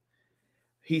feelings.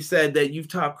 He said that you've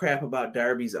talked crap about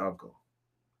Darby's uncle,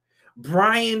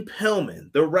 Brian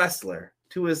Pillman, the wrestler,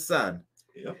 to his son.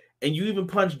 Yep. And you even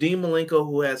punched Dean Malenko,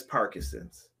 who has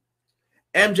Parkinson's.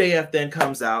 MJF then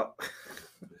comes out.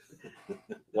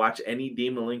 Watch any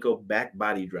Dean Malenko back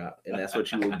body drop, and that's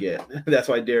what you will get. That's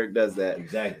why Derek does that.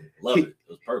 Exactly. Love it. It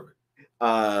was perfect.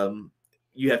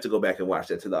 You have to go back and watch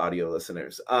that to the audio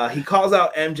listeners. He calls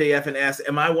out MJF and asks,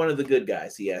 "Am I one of the good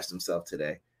guys?" He asked himself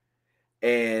today.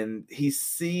 And he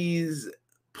sees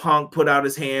Punk put out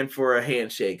his hand for a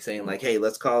handshake, saying, like, "Hey,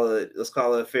 let's call it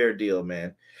a fair deal,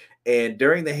 man." And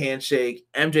during the handshake,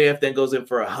 MJF then goes in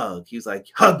for a hug. He's like,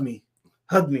 hug me,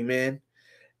 man."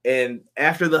 And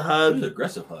after the hug, it was an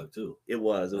aggressive hug too. It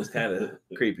was kind of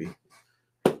creepy.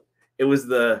 It was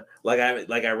the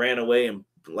I ran away in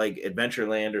like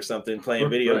Adventureland or something playing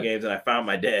video games and I found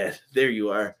my dad. There you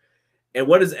are. And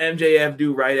what does MJF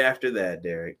do right after that,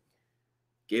 Derek?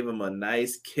 Gave him a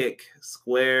nice kick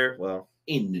square. Well,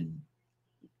 you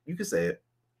can say it.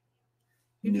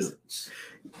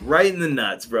 Right in the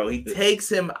nuts, bro. He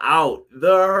takes him out.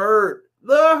 The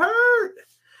hurt.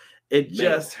 It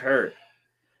just hurt.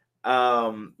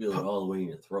 Feel it all the way in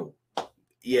your throat.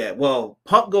 Yeah, well,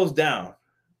 Punk goes down.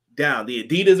 The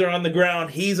Adidas are on the ground.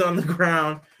 He's on the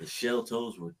ground. The shell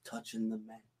toes were touching the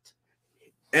mat.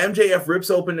 MJF rips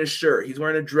open his shirt. He's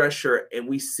wearing a dress shirt, and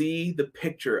we see the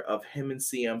picture of him and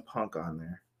CM Punk on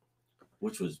there,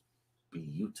 which was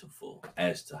beautiful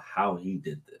as to how he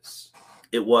did this.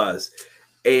 It was.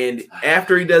 And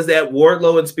after he does that,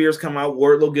 Wardlow and Spears come out.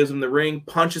 Wardlow gives him the ring,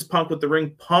 punches Punk with the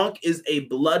ring. Punk is a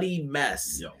bloody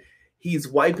mess. Yo. He's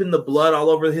wiping the blood all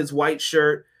over his white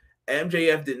shirt.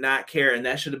 MJF did not care, and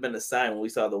that should have been a sign when we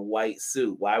saw the white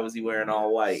suit. Why was he wearing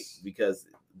all white? Because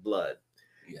blood.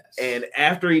 Yes. And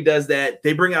after he does that,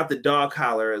 they bring out the dog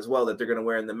collar as well that they're going to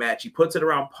wear in the match. He puts it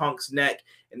around Punk's neck,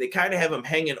 and they kind of have him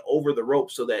hanging over the rope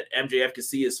so that MJF can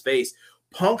see his face.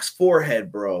 Punk's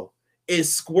forehead, bro,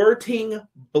 is squirting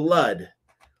blood.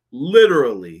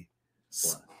 Literally.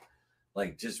 Blood.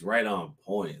 Like, just right on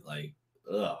point. Like,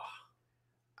 ugh.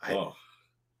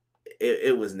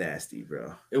 It was nasty,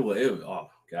 bro. It was oh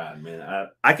God, man.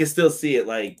 I can still see it.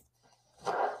 Like,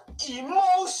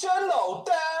 emotional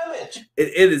damage.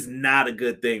 It is not a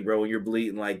good thing, bro, when you're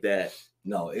bleeding like that.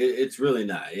 No, it's really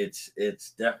not.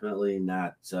 It's definitely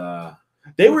not.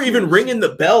 They were even ringing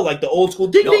the bell like the old school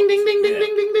ding, ding, ding, ding, ding,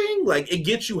 ding, ding, ding. Like, it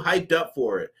gets you hyped up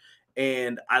for it.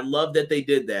 And I love that they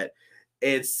did that.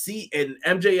 And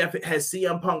MJF has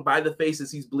CM Punk by the face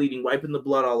as he's bleeding, wiping the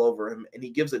blood all over him. And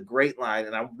he gives a great line.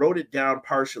 And I wrote it down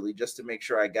partially just to make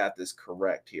sure I got this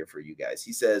correct here for you guys.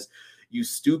 He says, "You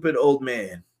stupid old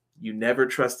man, you never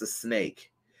trust a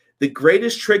snake. The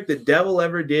greatest trick the devil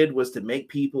ever did was to make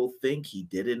people think he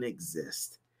didn't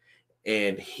exist."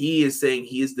 And he is saying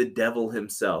he is the devil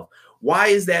himself.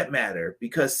 Why does that matter?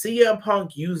 Because CM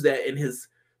Punk used that in his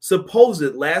supposed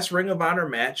last Ring of Honor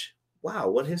match. Wow,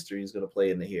 what history is going to play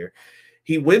into here?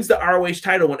 He wins the ROH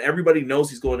title when everybody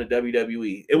knows he's going to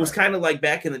WWE. It was kind of like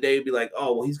back in the day, it'd be like,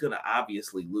 oh, well, he's going to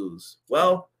obviously lose.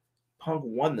 Well, Punk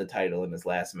won the title in his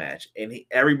last match, and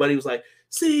everybody was like,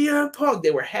 CM Punk.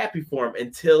 They were happy for him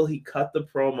until he cut the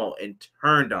promo and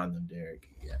turned on them, Derek.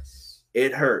 Yes.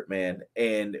 It hurt, man.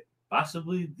 And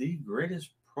possibly the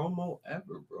greatest promo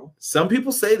ever, bro. Some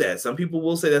people say that. Some people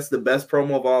will say that's the best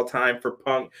promo of all time for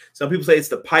Punk. Some people say it's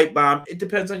the pipe bomb. It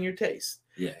depends on your taste.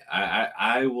 Yeah,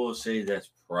 I will say that's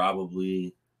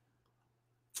probably.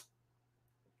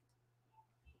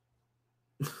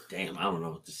 Damn, I don't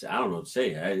know what to say. I don't know what to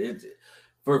say.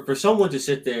 For someone to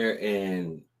sit there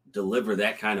and deliver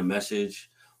that kind of message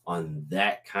on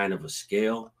that kind of a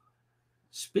scale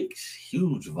speaks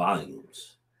huge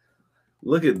volumes.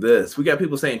 Look at this. We got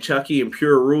people saying Chucky and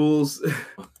Pure Rules.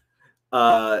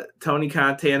 Tony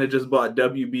Montana just bought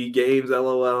WB Games,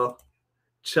 LOL.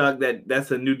 Chuck,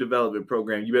 that's a new development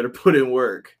program. You better put in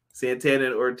work. Santana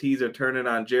and Ortiz are turning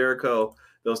on Jericho.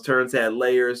 Those turns had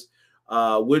layers.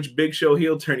 Which Big Show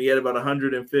heel turn? He had about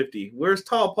 150. Where's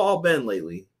Tall Paul been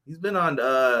lately? He's been on,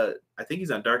 I think he's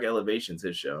on Dark Elevations,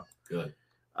 his show. Good.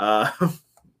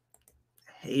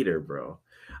 Hater, bro.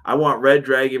 I want Red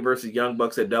Dragon versus Young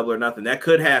Bucks at Double or Nothing. That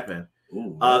could happen.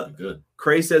 Ooh, good.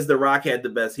 Cray says The Rock had the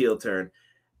best heel turn.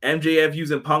 MJF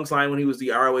using Punk's line when he was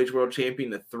the ROH World Champion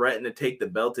to threaten to take the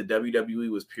belt to WWE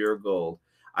was pure gold.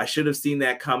 I should have seen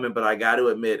that coming, but I got to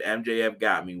admit, MJF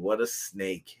got me. What a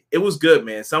snake. It was good,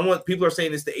 man. People are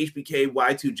saying it's the HBK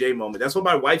Y2J moment. That's what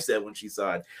my wife said when she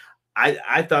saw it.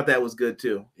 I thought that was good,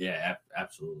 too. Yeah,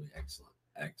 absolutely. Excellent.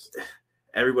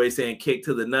 Everybody's saying kick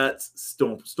to the nuts,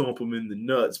 stomp them in the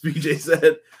nuts. BJ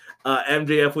said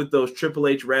MJF with those Triple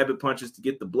H rabbit punches to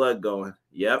get the blood going.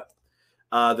 Yep.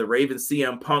 The Raven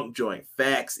CM Punk joint.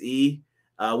 Facts, E.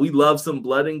 We love some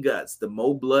blood and guts. The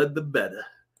more blood, the better.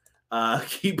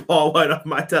 Keep Paul White off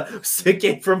my TV. Sick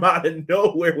came from out of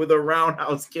nowhere with a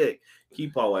roundhouse kick.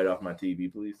 Keep Paul White off my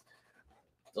TV, please.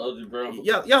 Told you, bro.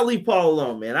 Y'all leave Paul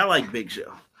alone, man. I like Big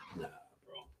Show. Nah,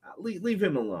 bro. Leave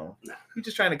him alone. Nah. He's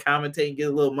just trying to commentate and get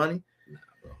a little money.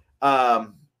 Nah,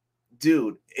 bro.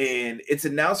 Dude, and it's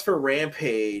announced for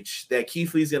Rampage that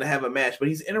Keith Lee's going to have a match, but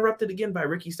he's interrupted again by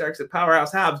Ricky Starks and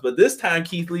Powerhouse Hobbs. But this time,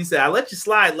 Keith Lee said, I let you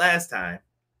slide last time.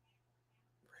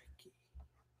 Ricky.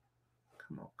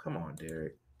 Come on,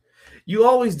 Derek. You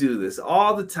always do this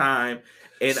all the time.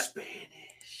 And Spanish.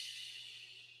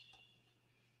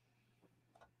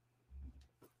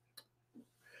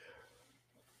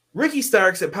 Ricky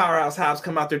Starks and Powerhouse Hobbs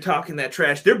come out there talking that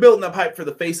trash. They're building up hype for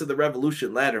the Face of the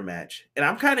Revolution ladder match. And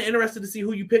I'm kind of interested to see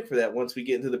who you pick for that once we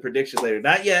get into the predictions later.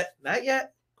 Not yet.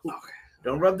 Cool. Okay.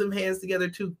 Don't rub them hands together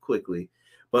too quickly.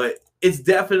 But it's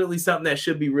definitely something that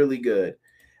should be really good.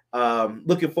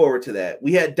 Looking forward to that.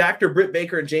 We had Dr. Britt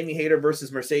Baker and Jamie Hayter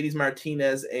versus Mercedes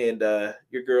Martinez and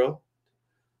your girl,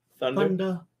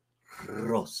 Thunder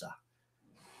Rosa.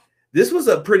 This was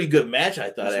a pretty good match, I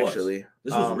thought, actually.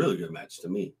 This was a really good match to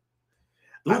me.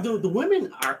 The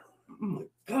women are, oh my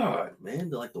God, man.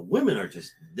 The women are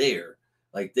just there.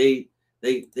 Like they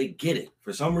get it.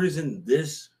 For some reason,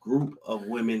 this group of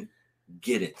women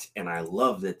get it. And I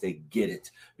love that they get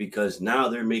it because now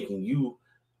they're making you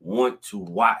want to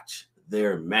watch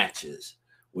their matches.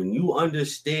 When you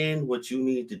understand what you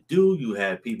need to do, you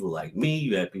have people like me,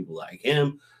 you have people like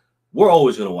him. We're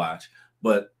always going to watch,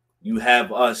 but you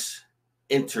have us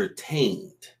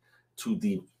entertained to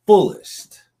the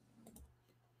fullest.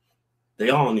 They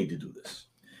all need to do this.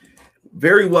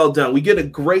 Very well done. We get a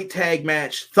great tag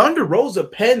match. Thunder Rosa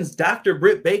pens Dr.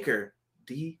 Britt Baker,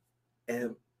 DMD,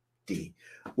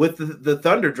 with the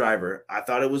Thunder Driver. I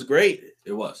thought it was great.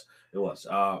 It was.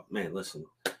 Man, listen.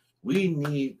 We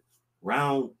need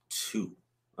round 2.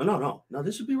 Oh, no.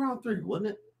 This should be round 3,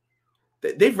 wouldn't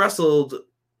it? They've wrestled,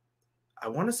 I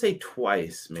want to say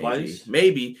twice.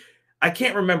 Maybe. I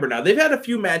can't remember now. They've had a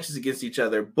few matches against each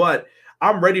other, but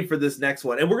I'm ready for this next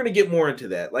one. And we're going to get more into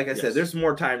that. Like I said, there's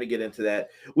more time to get into that.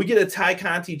 We get a Ty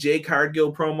Conti, Jay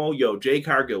Cargill promo. Yo, Jay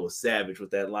Cargill was savage with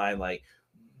that line. Like,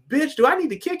 bitch, do I need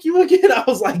to kick you again? I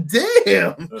was like,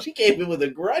 damn. She came in with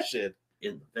aggression.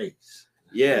 In the face.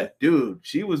 Yeah, dude.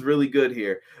 She was really good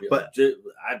here. Yeah, but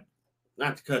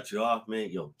not to cut you off, man.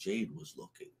 Yo, Jade was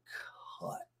looking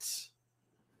cut.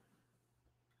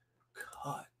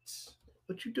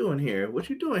 What you doing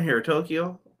here,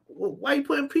 Tokyo? Why are you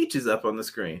putting peaches up on the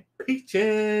screen?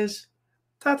 Peaches.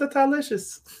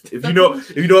 Ta-ta-ta-licious. If you know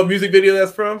what music video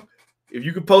that's from, if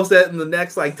you could post that in the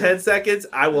next 10 seconds,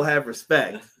 I will have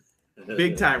respect.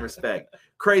 Big time respect.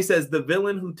 Cray says the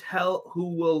villain who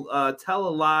will tell a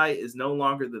lie is no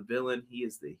longer the villain. He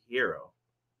is the hero.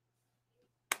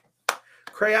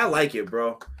 Cray, I like it,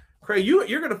 bro. Cray,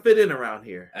 you're gonna fit in around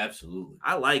here. Absolutely.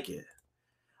 I like it.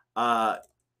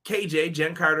 KJ,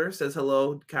 Jen Carter says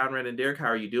hello, Conrad and Derek. How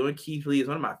are you doing? Keith Lee is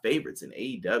one of my favorites in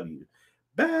AEW.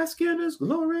 Bask in his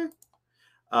glory.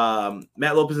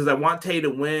 Matt Lopez says, I want Tay to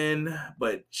win,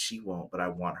 but she won't, but I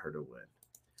want her to win.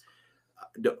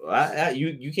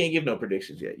 You can't give no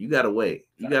predictions yet. You got to wait.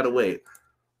 Gotcha.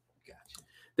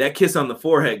 That kiss on the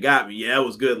forehead got me. Yeah, it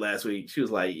was good last week. She was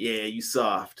like, yeah, you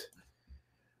soft.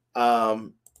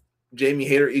 Jamie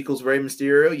Hayter equals Rey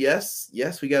Mysterio.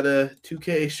 Yes, we got a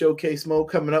 2K showcase mode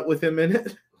coming up with him in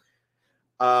it.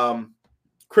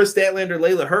 Chris Statlander,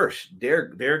 Layla Hirsch.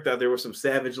 Derek thought there were some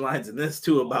savage lines in this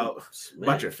too about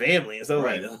your family. And so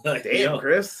like damn,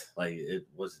 Chris. Like, it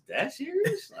was that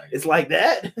serious? It's like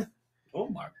that. Oh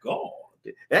my God.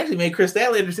 It actually made Chris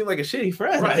Statlander seem like a shitty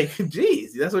friend. Right. Like,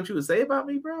 geez, that's what you would say about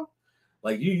me, bro?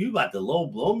 Like, you about to low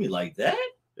blow me like that?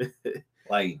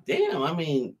 Like, damn, I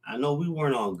mean, I know we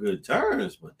weren't on good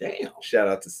terms, but damn. Shout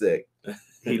out to Sick.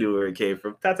 He knew where it came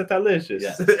from. Ta-ta-ta-licious.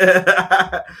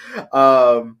 Yeah.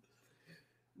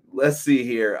 Let's see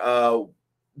here.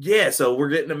 So we're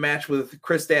getting a match with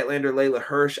Chris Statlander, Layla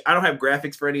Hirsch. I don't have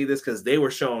graphics for any of this because they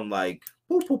were showing like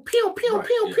boop, boop, pew, pew, right,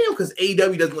 pew, pew, because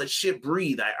AEW doesn't let shit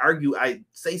breathe. I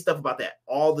say stuff about that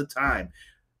all the time.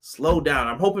 Slow down.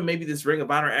 I'm hoping maybe this Ring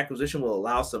of Honor acquisition will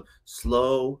allow some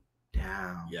slow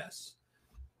down. Yes.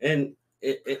 And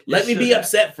let me be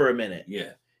upset for a minute.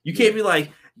 Yeah. You can't be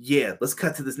like, yeah, let's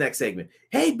cut to this next segment.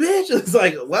 Hey, bitch. It's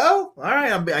like, well, all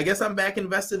right. I guess I'm back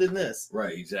invested in this.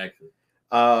 Right. Exactly.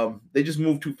 They just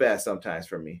move too fast sometimes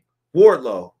for me.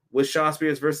 Wardlow with Shawn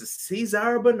Spears versus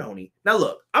Cesar Bononi. Now,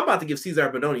 look, I'm about to give Cesar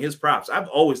Bononi his props. I've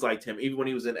always liked him, even when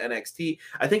he was in NXT.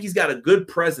 I think he's got a good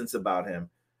presence about him.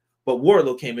 But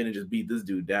Wardlow came in and just beat this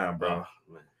dude down, bro.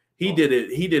 He did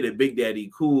it Big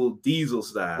Daddy Cool Diesel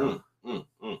style.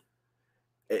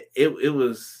 It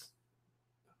was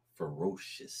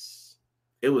ferocious.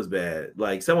 It was bad.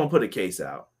 Like someone put a case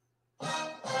out.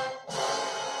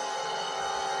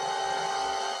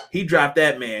 He dropped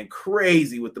that man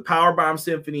crazy with the Powerbomb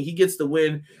Symphony. He gets the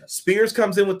win. Spears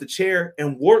comes in with the chair,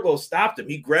 and Wardlow stopped him.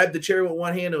 He grabbed the chair with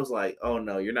one hand and was like, oh,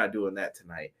 no, you're not doing that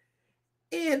tonight.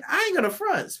 And I ain't going to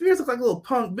front. Spears looked like a little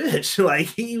punk bitch. Like,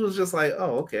 he was just like,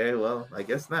 oh, okay, well, I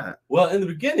guess not. Well, in the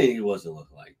beginning, he wasn't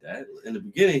looking like that. In the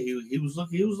beginning, he was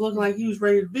looking like he was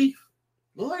ready to beef.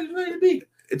 Looked like he was ready to beef.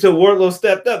 Until Wardlow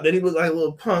stepped up, then he looked like a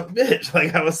little punk bitch,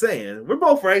 like I was saying. We're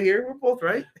both right here. We're both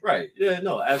right. Right. Yeah,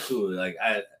 no, absolutely. Like,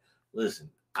 listen,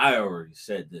 I already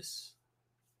said this,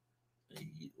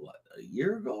 a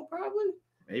year ago, probably?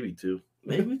 Maybe two.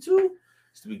 Maybe two?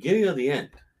 It's the beginning of the end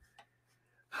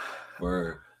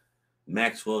for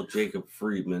Maxwell Jacob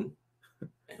Friedman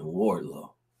and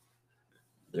Wardlow.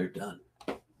 They're done.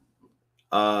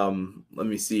 Let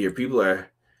me see here.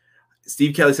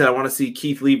 Steve Kelly said, I want to see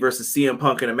Keith Lee versus CM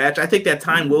Punk in a match. I think that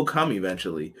time will come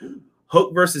eventually.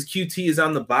 Hook versus QT is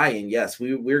on the buy-in. Yes,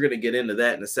 we're going to get into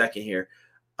that in a second here.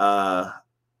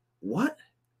 What?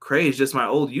 Craze, just my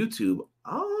old YouTube.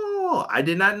 Oh, I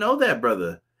did not know that,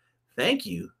 brother. Thank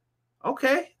you.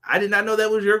 Okay. I did not know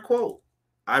that was your quote.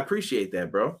 I appreciate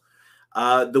that, bro.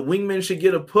 The Wingmen should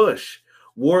get a push.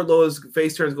 Wardlow's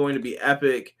face turn is going to be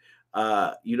epic.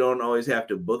 You don't always have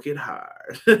to book it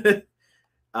hard.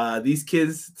 These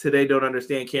kids today don't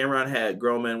understand. Cameron had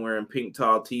grown men wearing pink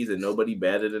tall tees and nobody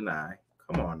batted an eye.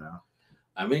 Come on now.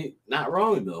 I mean, not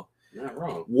wrong, though. Not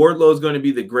wrong. Wardlow is going to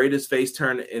be the greatest face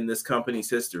turn in this company's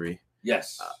history.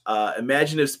 Yes.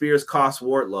 Imagine if Spears cost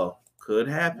Wardlow. Could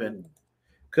happen.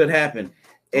 Could happen.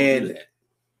 And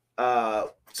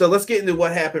so let's get into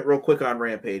what happened real quick on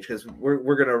Rampage, because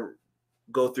we're going to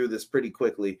go through this pretty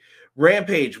quickly.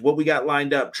 Rampage, what we got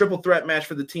lined up: triple threat match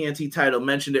for the TNT title.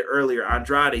 Mentioned it earlier.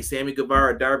 Andrade, Sammy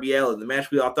Guevara, Darby Allin. The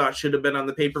match we all thought should have been on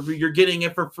the pay-per-view. You're getting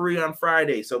it for free on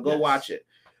Friday, so go watch it.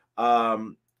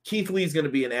 Keith Lee's going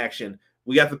to be in action.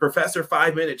 We got the Professor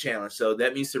 5-minute challenge, so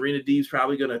that means Serena Deeb's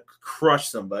probably going to crush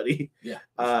somebody. Yeah.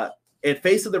 And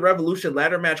Face of the Revolution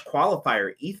ladder match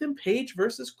qualifier: Ethan Page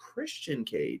versus Christian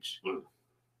Cage.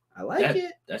 I like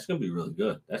it. That's going to be really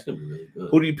good. That's going to be really good.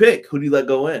 Who do you pick? Who do you let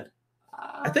go in?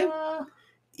 I think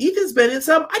Ethan's been in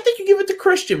some. I think you give it to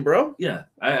Christian, bro. Yeah,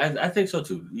 I think so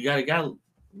too. You got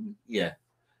yeah,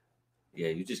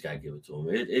 you just got to give it to him.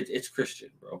 It's Christian,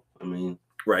 bro. I mean,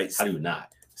 right? How do you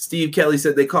not? Steve Kelly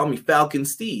said they call me Falcon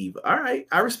Steve. All right,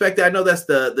 I respect that. I know that's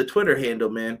the Twitter handle,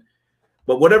 man.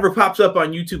 But whatever pops up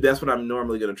on YouTube, that's what I'm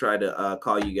normally going to try to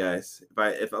call you guys.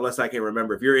 Unless I can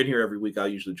remember. If you're in here every week, I'll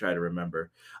usually try to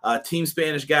remember. Team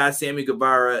Spanish guy Sammy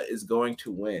Guevara is going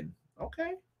to win.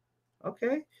 Okay.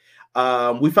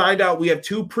 We find out we have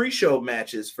 2 pre-show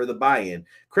matches for the buy-in: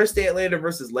 Chris Statlander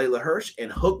versus Layla Hirsch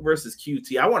and Hook versus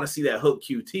QT. I want to see that Hook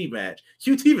QT match.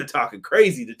 QT been talking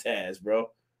crazy to Taz,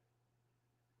 bro.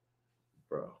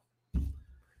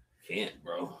 Can't,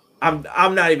 bro.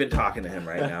 I'm not even talking to him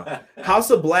right now. House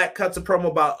of Black cuts a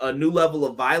promo about a new level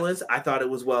of violence. I thought it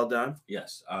was well done.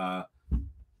 Yes.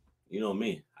 You know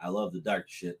me. I love the dark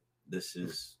shit. This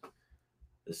is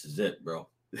it, bro.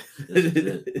 This is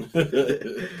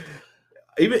it.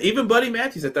 even Buddy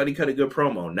Matthews, I thought he cut a good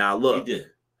promo. Now look, he did.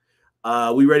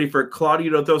 We ready for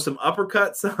Claudio to throw some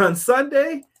uppercuts on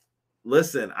Sunday?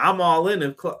 Listen, I'm all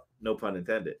in. No pun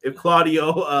intended. If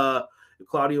Claudio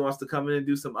wants to come in and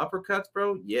do some uppercuts,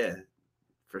 bro, yeah,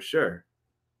 for sure.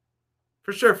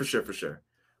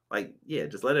 Like, yeah,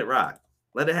 just let it rock.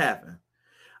 Let it happen.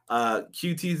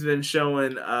 QT's been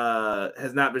showing,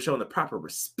 has not been showing the proper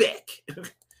respect.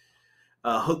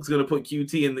 Hook's going to put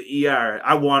QT in the ER.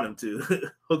 I want him to.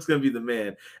 Hook's going to be the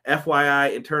man.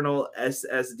 FYI, internal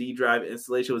SSD drive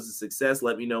installation was a success.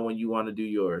 Let me know when you want to do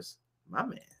yours. My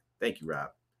man. Thank you, Rob.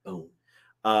 Oh.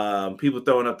 People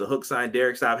throwing up the Hook sign.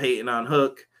 Derek, stop hating on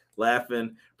Hook.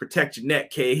 Laughing. Protect your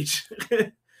neck, Cage.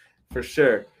 For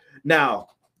sure. Now,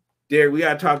 Derek, we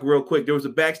got to talk real quick. There was a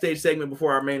backstage segment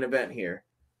before our main event here.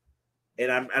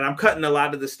 And I'm cutting a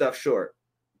lot of this stuff short.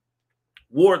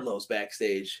 Wardlow's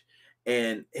backstage.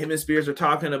 And him and Spears are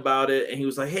talking about it. And he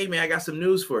was like, hey, man, I got some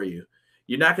news for you.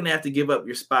 You're not going to have to give up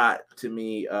your spot to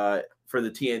me for the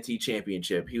TNT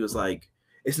championship. He was like,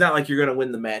 it's not like you're going to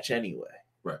win the match anyway.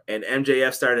 Right. And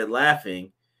MJF started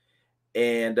laughing.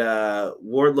 And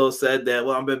Wardlow said that,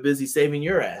 well, I've been busy saving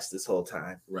your ass this whole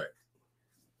time. Right.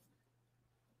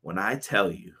 When I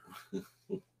tell you,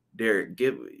 Derek,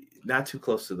 not too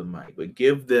close to the mic, but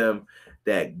give them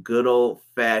that good old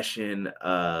fashioned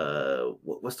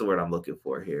what's the word I'm looking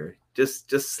for here? Just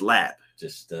slap.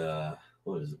 Just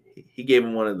what is it? He gave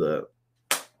him one of the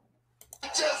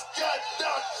Just got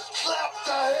knocked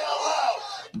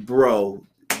Bro,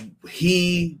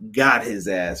 he got his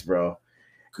ass, bro.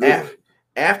 Good.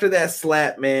 After that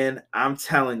slap, man, I'm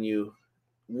telling you,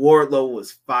 Wardlow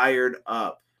was fired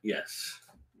up. Yes.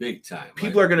 Big time.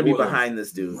 People are going to be Wardlow behind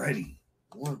this dude. Ready.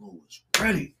 Wardlow was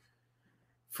ready.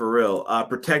 For real.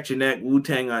 Protect Your Neck,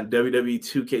 Wu-Tang on WWE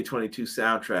 2K22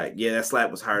 soundtrack. Yeah, that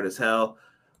slap was hard as hell.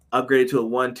 Upgraded to a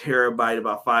 1 terabyte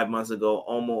about 5 months ago.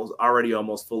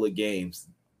 Almost full of games.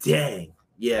 Dang.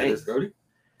 Yeah. Thanks, Brody.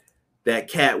 That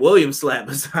Cat Williams slap,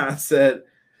 Hassan said.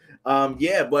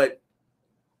 Yeah, but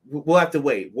we'll have to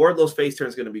wait. Wardlow's face turn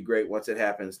is going to be great once it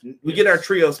happens. We get our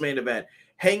trios main event.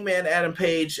 Hangman, Adam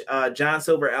Page, John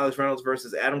Silver, Alex Reynolds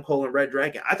versus Adam Cole and Red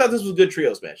Dragon. I thought this was a good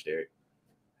trios match, Derek.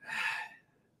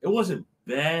 It wasn't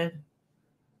bad.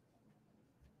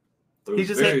 He's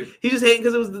just hating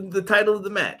because it was the title of the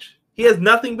match. He has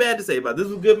nothing bad to say about it. This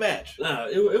was a good match. No,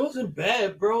 it wasn't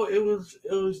bad, bro. It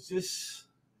was just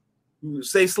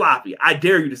say sloppy. I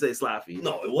dare you to say sloppy.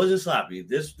 no, it wasn't sloppy.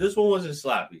 This one wasn't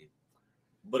sloppy,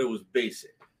 but it was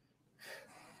basic.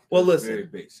 Well, Very listen,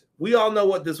 basic. we all know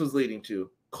what this was leading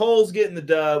to. Cole's getting the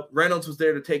dub. Reynolds was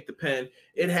there to take the pin.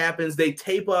 It happens. They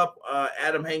tape up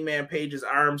Adam Hangman Page's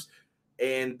arms,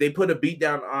 and they put a beat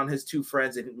down on his two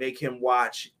friends and make him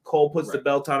watch. Cole puts the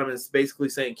belt on him and is basically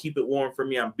saying, keep it warm for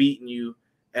me. I'm beating you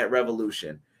at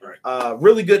Revolution. Right.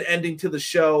 Really good ending to the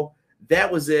show. That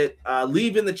was it.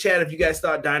 Leave in the chat if you guys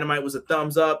thought Dynamite was a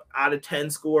thumbs up out of 10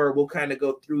 score. We'll kind of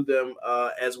go through them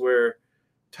as we're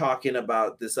talking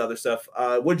about this other stuff.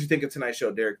 What did you think of tonight's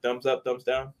show, Derek? Thumbs up, thumbs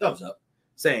down? Thumbs up.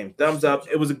 Same. Thumbs up.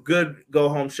 It was a good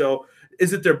go-home show.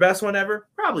 Is it their best one ever?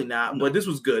 Probably not, but this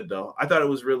was good, though. I thought it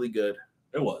was really good.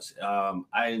 It was.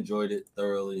 I enjoyed it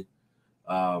thoroughly.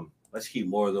 Let's keep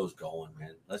more of those going,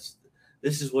 man.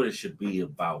 This is what it should be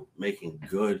about, making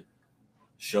good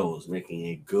shows, making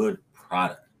a good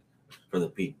product for the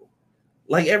people.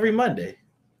 Like every Monday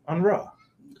on Raw.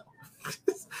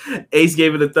 No. Ace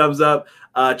gave it a thumbs up.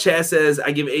 Chad says,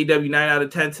 I give AW 9 out of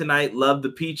 10 tonight. Love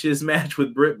the Peaches match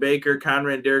with Britt Baker.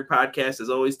 Conrad and Derek podcast is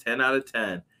always 10 out of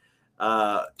 10.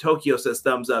 Tokyo says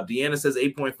thumbs up. Deanna says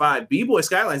 8.5. B-Boy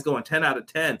Skyline's going 10 out of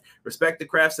 10. Respect the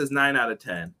Craft says 9 out of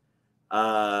 10.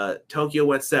 Tokyo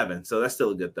went 7, so that's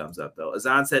still a good thumbs up, though.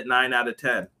 Azan said 9 out of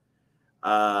 10.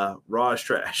 Raw is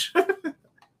trash.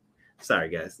 Sorry,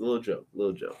 guys. Little joke.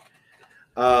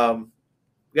 We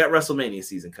got WrestleMania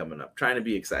season coming up. Trying to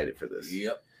be excited for this.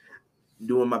 Yep.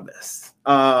 Doing my best.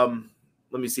 Let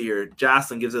me see here.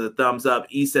 Jocelyn gives it a thumbs up.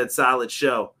 E said solid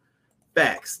show.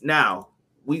 Facts. Now,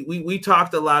 we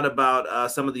talked a lot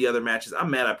about some of the other matches. I'm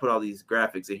mad I put all these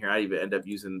graphics in here. I even end up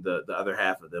using the other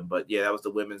half of them. But yeah, that was the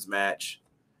women's match,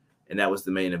 and that was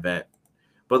the main event.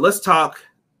 But let's talk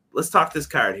this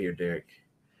card here, Derek.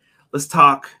 Let's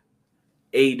talk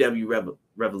AEW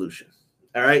Revolution.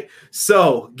 All right.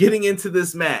 So getting into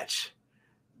this match,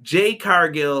 Jay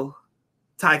Cargill,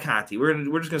 Ty Conti. We're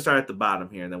just gonna start at the bottom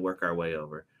here and then work our way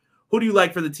over. Who do you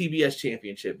like for the TBS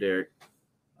championship, Derek?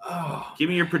 Oh, give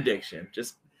me your prediction.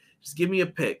 Just give me a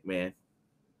pick, man.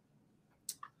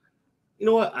 You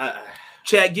know what?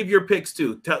 Chad, give your picks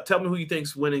too. Tell me who you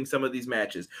think's winning some of these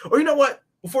matches. Or you know what?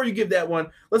 Before you give that one,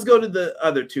 let's go to the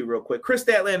other two real quick. Chris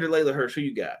Statlander, Layla Hirsch. Who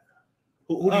you got?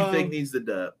 Who do you think needs the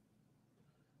dub?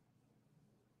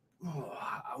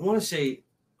 I want to say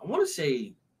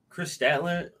Chris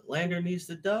Statlander needs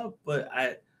the dub, but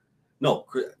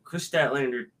Chris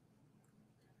Statlander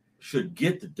should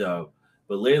get the dub,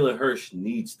 but Layla Hirsch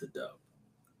needs the dub.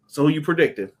 So who you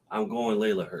predicted? I'm going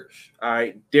Layla Hirsch. All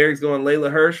right, Derek's going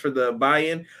Layla Hirsch for the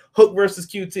buy-in. Hook versus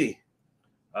QT.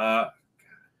 God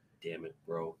damn it,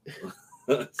 bro.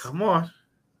 Come on.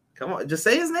 Just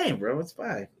say his name, bro. It's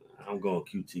fine. I'm going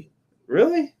QT.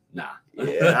 Really? Nah.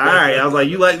 Yeah. All right. I was like,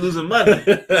 you like losing money.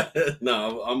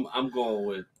 No, I'm going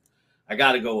with. I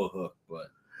got to go with Hook, but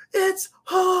it's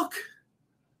Hook.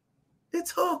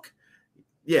 It's Hook.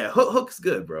 Yeah, Hook's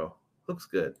good, bro. Hook's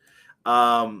good.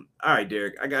 All right,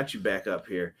 Derek, I got you back up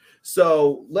here.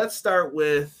 So let's start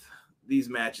with these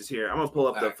matches here. I'm gonna pull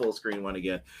up the full screen one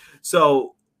again.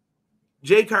 So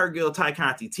Jay Cargill, Ty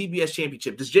Conti, TBS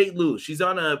Championship. Does Jay lose? She's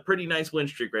on a pretty nice win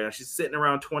streak right now. She's sitting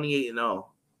around 28-0.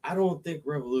 I don't think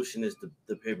Revolution is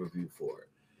the pay-per-view for it.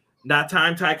 Not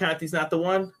time. Ty Conti's not the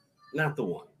one? Not the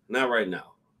one. Not right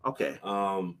now. Okay.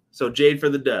 So Jade for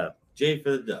the dub. Jade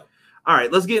for the dub. All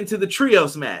right, let's get into the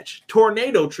trios match.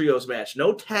 Tornado trios match.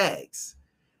 No tags.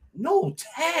 No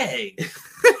tags.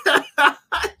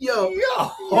 Yo,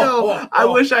 I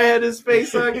wish I had his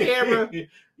face on camera.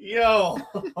 Yo,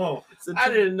 I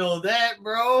didn't know that,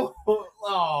 bro.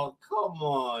 Oh, come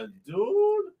on,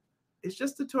 dude. It's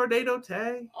just a tornado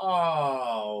tag.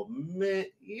 Oh, man.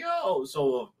 Yo,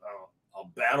 so a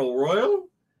battle royal?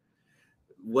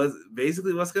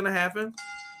 what's gonna happen?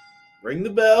 Ring the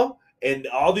bell, and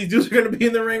all these dudes are gonna be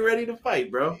in the ring ready to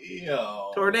fight, bro.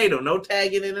 Yo. Tornado, no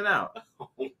tagging in and out. Oh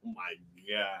my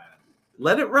god.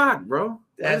 Let it rock, bro.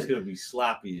 That's gonna be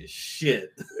sloppy as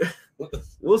shit.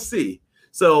 We'll see.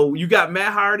 So you got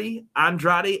Matt Hardy,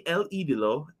 Andrade El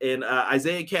Idolo, and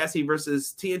Isaiah Cassidy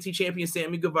versus TNT champion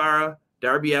Sammy Guevara,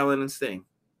 Darby Allin, and Sting.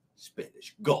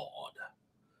 Spanish God.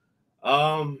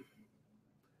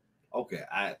 Okay,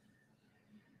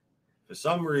 for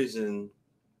some reason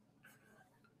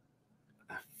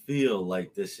I feel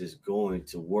like this is going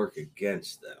to work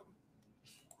against them.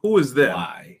 Who is them?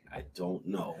 Why? I don't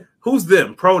know. Who's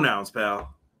them? Pronouns,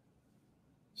 pal.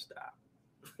 Stop.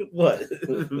 What?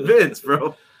 Vince,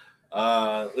 bro.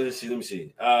 Let me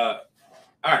see. All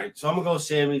right, so I'm gonna go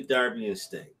Sammy, Darby, and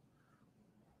Sting.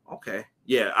 Okay.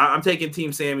 Yeah, I'm taking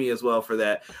Team Sammy as well for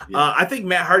that. Yeah. I think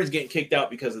Matt Hardy's getting kicked out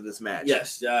because of this match.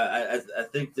 Yes, I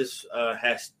think this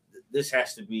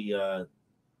has to be the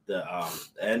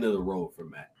end of the road for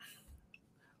Matt.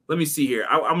 Let me see here.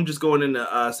 I'm just going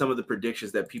into some of the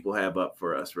predictions that people have up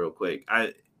for us real quick.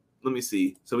 Let me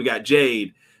see. So we got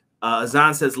Jade.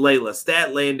 Azan says Layla.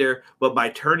 Statlander, but by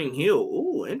turning heel.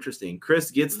 Ooh, interesting. Chris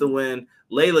gets the win.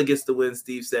 Layla gets the win,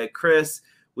 Steve said. Chris.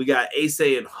 We got Ace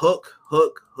and Hookers.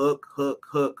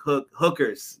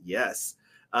 Yes.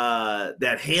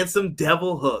 That handsome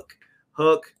devil Hook.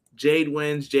 Hook. Jade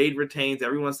wins. Jade retains.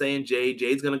 Everyone's saying Jade.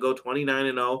 Jade's going to go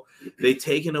 29-0. They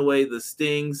taken away the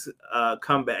Sting's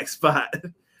comeback spot.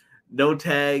 No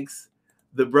tags.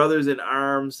 The Brothers in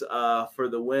Arms for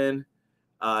the win.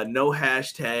 No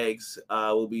hashtags.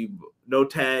 No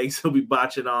tags. We'll be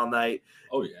botching all night.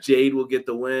 Oh, yeah. Jade will get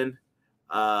the win.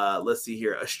 Let's see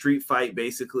here. A street fight,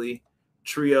 basically.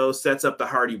 Trio sets up the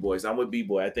Hardy Boys. I'm with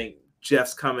B-Boy. I think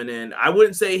Jeff's coming in. I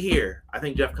wouldn't say here. I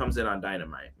think Jeff comes in on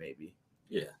Dynamite, maybe.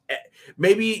 Yeah.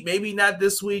 Maybe not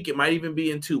this week. It might even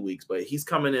be in 2 weeks, but he's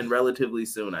coming in relatively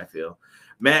soon, I feel.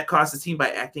 Matt cost the team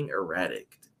by acting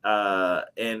erratic.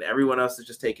 And everyone else is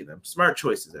just taking them. Smart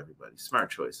choices, everybody.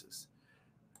 Smart choices.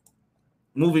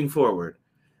 Moving forward.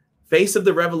 Face of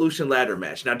the Revolution ladder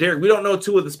match. Now, Derek, we don't know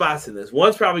two of the spots in this.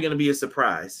 One's probably going to be a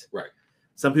surprise. Right.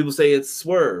 Some people say it's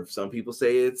Swerve. Some people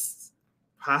say it's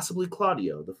possibly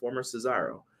Claudio, the former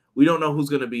Cesaro. We don't know who's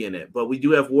going to be in it, but we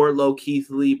do have Wardlow, Keith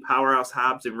Lee, Powerhouse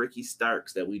Hobbs, and Ricky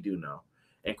Starks that we do know.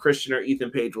 And Christian or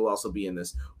Ethan Page will also be in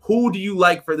this. Who do you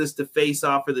like for this to face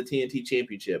off for the TNT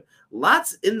Championship?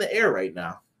 Lots in the air right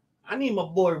now. I need my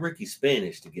boy Ricky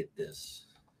Spanish to get this.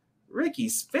 Ricky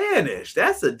Spanish.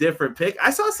 That's a different pick.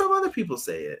 I saw some other people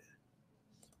say it.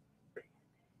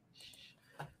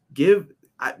 Dude.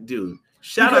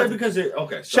 Shout out because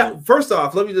okay. So first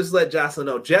off, let me just let Jocelyn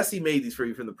know. Jesse made these for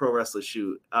you from the Pro Wrestler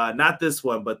Shoot. Not this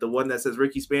one, but the one that says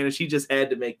Ricky Spanish. He just had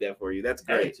to make that for you. That's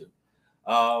great.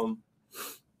 All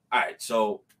right.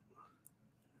 So,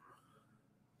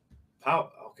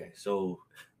 okay. So,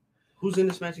 who's in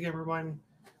this match again? Remind me.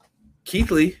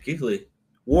 Keith Lee,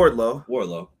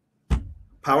 Wardlow,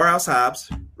 Powerhouse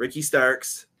Hobbs, Ricky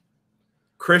Starks,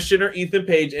 Christian or Ethan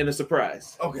Page, and a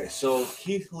surprise. Okay. So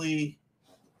Keith Lee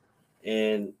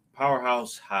and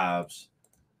Powerhouse Hobbs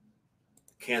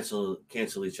cancel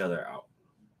each other out.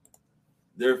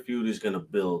 Their feud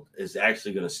is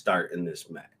actually going to start in this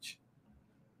match.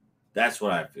 That's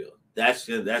what I feel. That's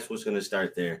what's going to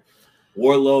start there.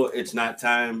 Wardlow, it's not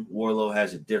time. Wardlow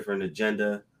has a different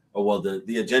agenda.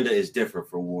 The agenda is different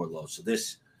for Wardlow. So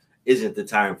this isn't the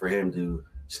time for him to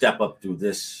step up through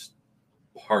this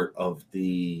part of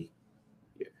the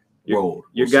road.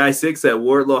 Your guy 6 said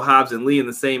Wardlow, Hobbs, and Lee in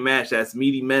the same match. That's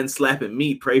meaty men slapping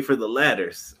meat. Pray for the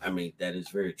ladders. I mean, that is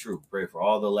very true. Pray for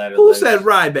all the ladders. Who said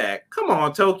Ryback? Come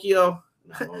on, Tokyo.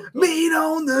 No. Meat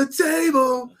on the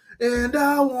table, and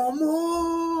I want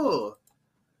more.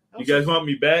 You guys want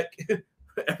me back?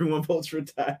 Everyone votes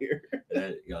retire.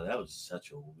 That was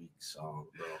such a weak song,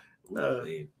 bro.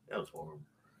 That was horrible.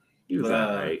 He was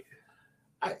all right.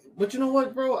 But you know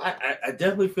what, bro? I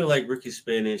definitely feel like Ricky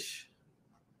Spanish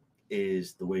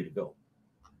is the way to go.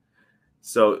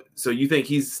 So you think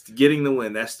he's getting the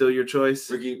win? That's still your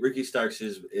choice? Ricky Starks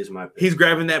is my pick. He's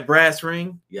grabbing that brass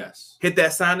ring? Yes. Hit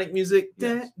that Sonic music?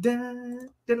 Yes.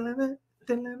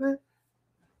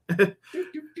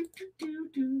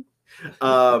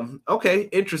 Okay,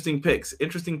 interesting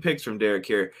picks from Derek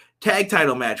here. Tag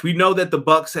title match. We know that the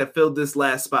Bucks have filled this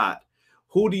last spot.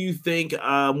 Who do you think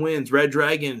wins? Red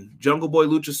Dragon, Jungle Boy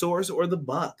Luchasaurus, or the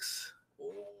Bucks?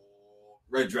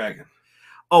 Red Dragon.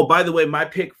 Oh, by the way, my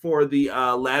pick for the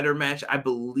ladder match, I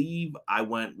believe I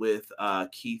went with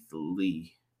Keith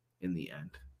Lee in the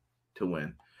end to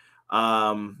win.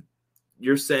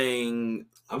 You're saying...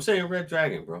 I'm saying Red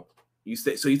Dragon, bro. You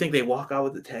think they walk out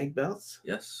with the tag belts?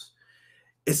 Yes.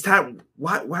 It's time.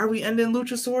 Why are we ending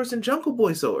Luchasaurus and Jungle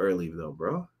Boy so early though,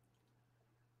 bro?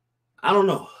 I don't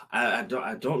know. I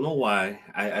don't know why.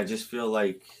 I just feel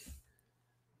like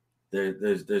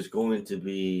there's going to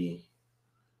be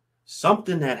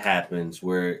something that happens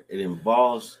where it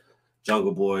involves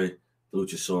Jungle Boy,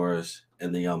 Luchasaurus,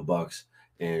 and the Young Bucks,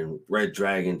 and Red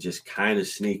Dragon just kind of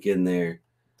sneak in there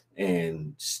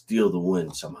and steal the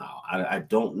win somehow. I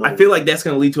don't know. I feel like that's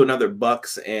going to lead to another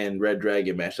Bucks and Red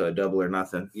Dragon match, like Double or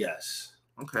Nothing. Yes.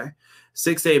 Okay.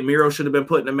 6A Miro should have been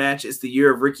put in a match. It's the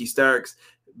year of Ricky Starks.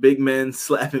 Big men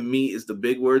slapping meat is the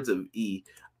big words of E.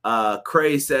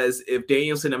 Cray says, if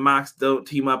Danielson and Mox don't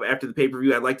team up after the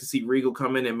pay-per-view, I'd like to see Regal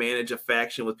come in and manage a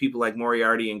faction with people like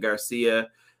Moriarty and Garcia,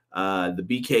 the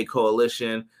BK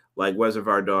Coalition, like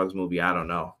Reservoir Dogs movie. I don't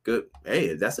know. Good.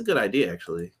 Hey, that's a good idea,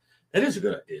 actually. That is a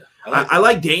good idea. I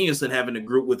like Danielson having a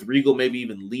group with Regal, maybe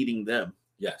even leading them.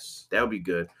 Yes. That would be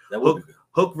good. That would be good.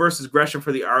 Hook versus Gresham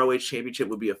for the ROH Championship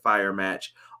would be a fire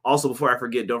match. Also, before I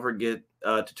forget, don't forget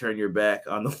to turn your back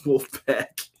on the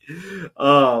Wolfpack.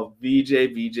 Oh,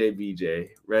 BJ,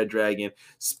 Red Dragon.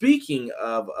 Speaking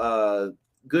of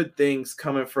good things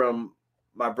coming from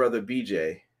my brother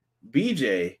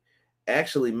BJ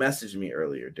actually messaged me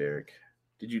earlier, Derek.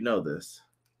 Did you know this?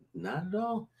 Not at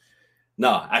all.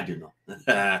 No, I do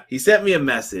know. He sent me a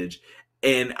message,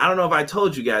 and I don't know if I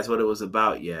told you guys what it was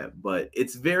about yet, but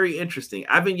it's very interesting.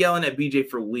 I've been yelling at BJ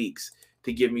for weeks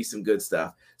to give me some good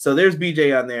stuff. So there's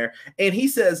BJ on there, and he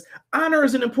says, honor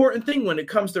is an important thing when it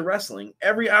comes to wrestling.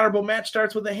 Every honorable match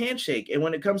starts with a handshake, and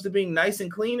when it comes to being nice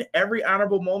and clean, every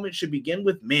honorable moment should begin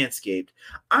with Manscaped.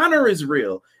 Honor is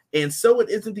real, and so it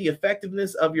isn't the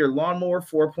effectiveness of your Lawnmower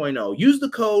 4.0. Use the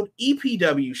code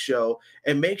EPW Show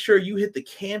and make sure you hit the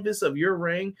canvas of your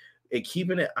ring and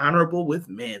keeping it honorable with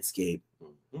Manscaped.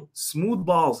 Smooth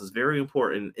balls is very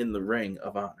important in the ring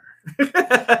of honor.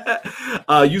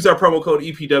 Use our promo code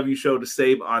EPW Show to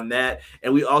save on that.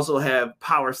 And we also have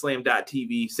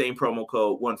powerslam.tv, same promo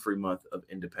code, 1 free month of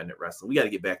independent wrestling. We got to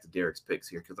get back to Derek's picks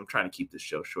here because I'm trying to keep this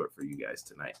show short for you guys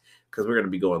tonight because we're going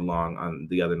to be going long on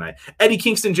the other night. Eddie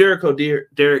Kingston Jericho,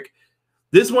 Derek.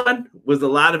 This one was a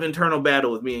lot of internal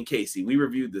battle with me and Casey. We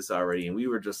reviewed this already, and we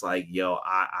were just like, yo,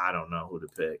 I don't know who to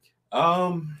pick.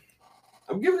 I'm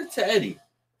giving it to Eddie.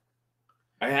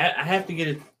 I have to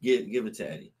give it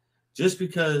to Eddie. Just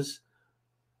because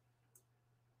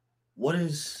what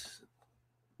is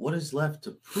left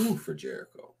to prove for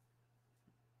Jericho?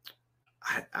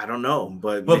 I don't know,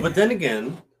 but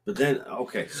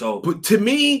to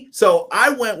me, so I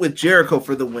went with Jericho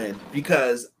for the win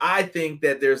because I think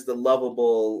that there's the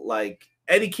lovable, like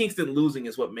Eddie Kingston losing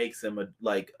is what makes him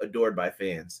adored by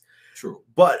fans. True.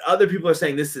 But other people are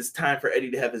saying this is time for Eddie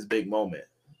to have his big moment.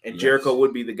 And yes. Jericho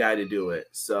would be the guy to do it.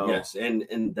 So yes,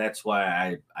 and that's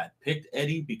why I picked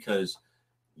Eddie because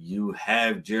you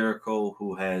have Jericho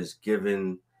who has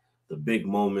given the big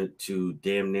moment to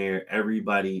damn near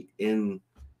everybody in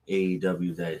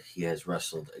AEW that he has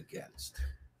wrestled against.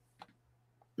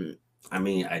 I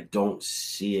mean, I don't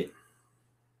see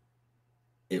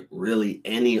it really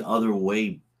any other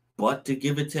way but to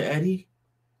give it to Eddie.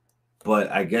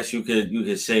 But I guess you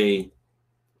could say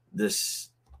this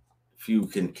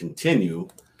feud can continue.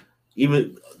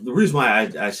 Even the reason why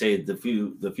I say the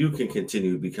feud can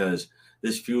continue because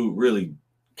this feud really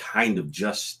kind of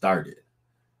just started.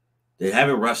 They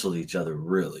haven't wrestled each other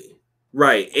really.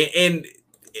 Right. And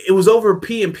it was over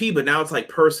P&P, but now it's like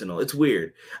personal. It's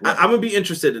weird. Right. I'm gonna be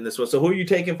interested in this one. So who are you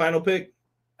taking final pick?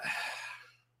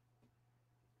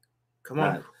 Come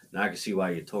on. Now I can see why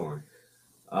you're torn.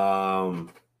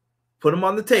 Put him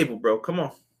on the table, bro. Come on.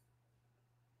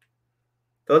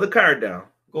 Throw the card down.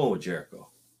 Going with Jericho.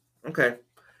 Okay.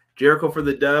 Jericho for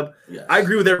the dub. Yes. I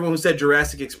agree with everyone who said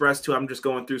Jurassic Express too. I'm just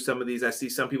going through some of these. I see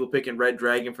some people picking Red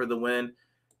Dragon for the win.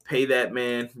 Pay that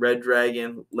man. Red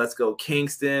Dragon. Let's go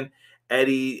Kingston.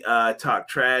 Eddie talk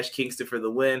trash. Kingston for the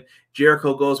win.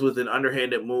 Jericho goes with an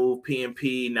underhanded move.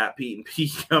 P&P, not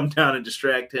P&P, come down and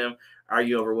distract him.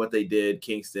 Argue over what they did.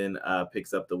 Kingston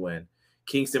picks up the win.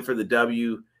 Kingston for the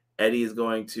W. Eddie is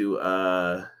going to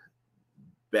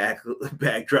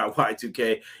backdrop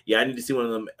Y2K. Yeah, I need to see one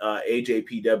of them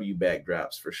AJPW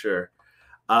backdrops for sure.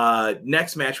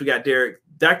 Next match, we got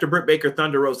Dr. Britt Baker,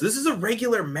 Thunder Rosa. This is a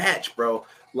regular match, bro.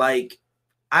 Like,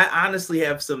 I honestly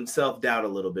have some self-doubt a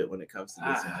little bit when it comes to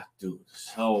this. Dude,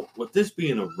 so with this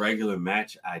being a regular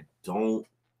match, I don't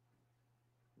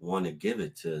want to give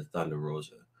it to Thunder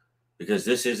Rosa because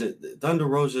this isn't Thunder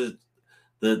Rosa.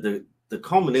 The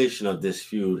culmination of this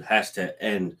feud has to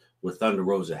end with Thunder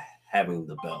Rosa having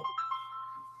the belt.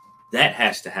 That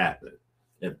has to happen.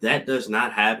 If that does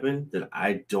not happen, then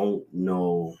I don't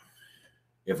know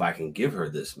if I can give her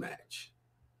this match.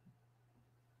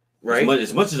 Right.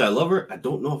 As much as I love her, I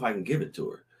don't know if I can give it to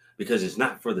her because it's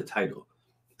not for the title.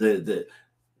 The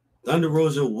Thunder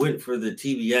Rosa went for the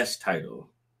TBS title,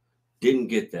 didn't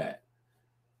get that.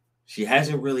 She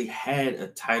hasn't really had a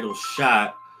title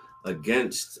shot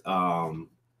against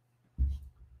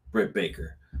Britt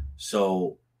Baker.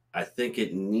 So I think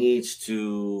it needs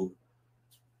to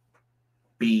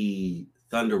be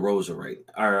Thunder Rosa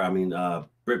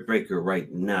Britt Baker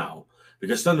right now,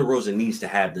 because Thunder Rosa needs to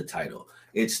have the title.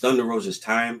 It's Thunder Rosa's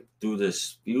time through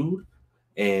this feud,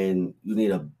 and you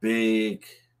need a big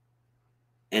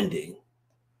ending.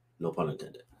 No pun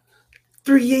intended.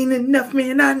 3 ain't enough,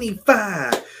 man. I need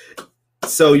 5.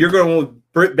 So you're going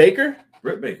with Britt Baker?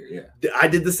 Britt Baker, yeah. I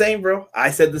did the same, bro. I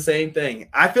said the same thing.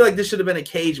 I feel like this should have been a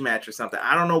cage match or something.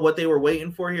 I don't know what they were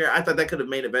waiting for here. I thought that could have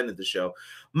main evented the show.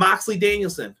 Moxley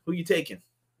Danielson, who you taking?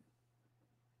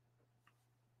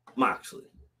 Moxley.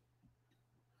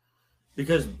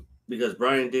 Because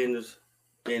Bryan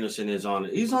Danielson is on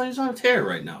a tear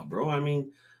right now, bro. I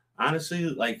mean, honestly,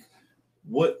 like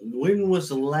when was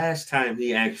the last time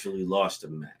he actually lost a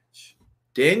match?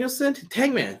 Danielson?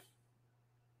 Hangman.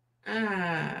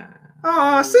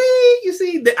 You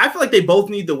see, I feel like they both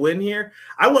need the win here.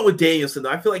 I went with Danielson,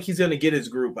 though. I feel like he's going to get his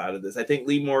group out of this. I think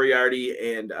Lee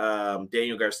Moriarty and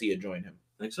Daniel Garcia join him.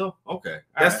 Think so? Okay.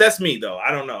 That's me, though.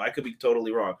 I don't know. I could be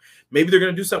totally wrong. Maybe they're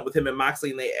going to do something with him and Moxley,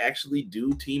 and they actually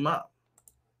do team up.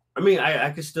 I mean,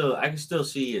 I can still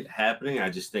see it happening. I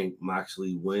just think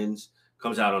Moxley wins,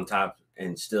 comes out on top,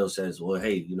 and still says, "Well,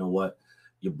 hey, you know what?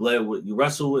 You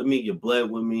wrestled with me. You bled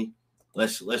with me.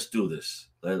 Let's do this.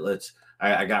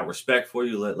 I got respect for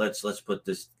you. Let's put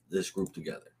this group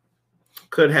together."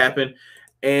 Could happen.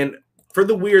 And for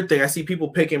the weird thing, I see people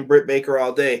picking Britt Baker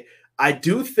all day. I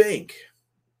do think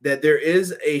that there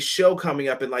is a show coming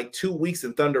up in like 2 weeks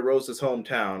in Thunder Rosa's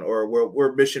hometown, or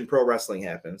where Mission Pro Wrestling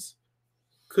happens.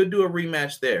 Could do a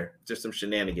rematch there. There's some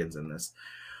shenanigans in this.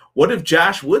 What if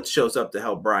Josh Woods shows up to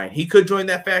help Bryan? He could join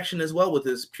that faction as well with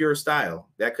his pure style.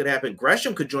 That could happen.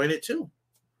 Gresham could join it too.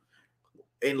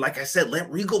 And like I said, let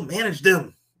Regal manage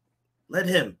them. Let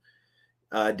him.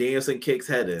 Danielson kicks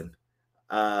head in.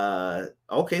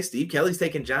 Okay, Steve Kelly's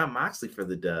taking Jon Moxley for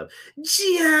the dub.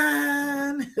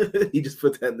 Gian! He just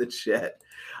put that in the chat.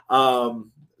 So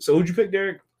who'd you pick,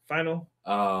 Derek? Final?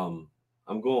 I'm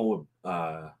going with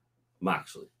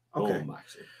Moxley. Okay.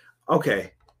 Moxley.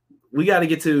 Okay. We got to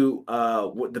get to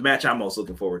the match I'm most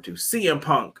looking forward to. CM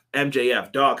Punk,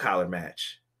 MJF, dog collar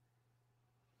match.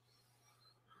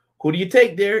 Who do you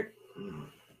take, Derek?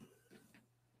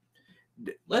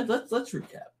 Let's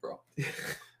recap, bro.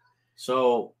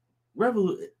 So,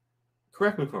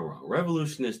 correct me if I'm wrong.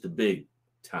 Revolution is the big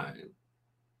time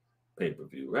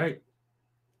pay-per-view, right?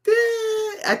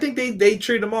 I think they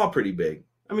treat them all pretty big.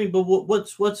 I mean, but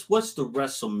what's the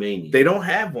WrestleMania? They don't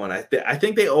have one. I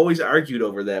think they always argued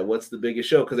over that. What's the biggest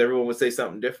show? Because everyone would say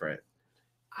something different.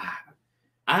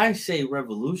 I say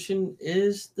Revolution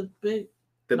is the big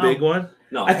one.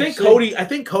 No, I think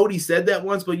Cody said that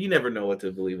once, but you never know what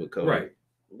to believe with Cody. Right.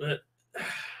 But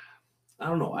I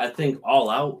don't know. I think All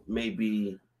Out may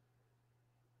be.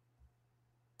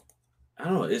 I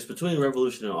don't know. It's between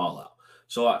Revolution and All Out.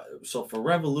 So for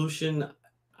Revolution,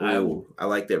 I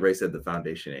like that Ray said the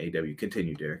foundation at AEW.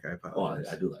 Continue, Derek. I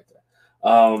apologize. I do like that.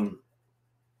 Oh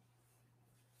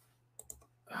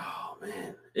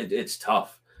man, it's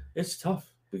tough. It's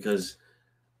tough because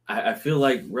I feel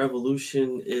like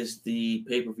Revolution is the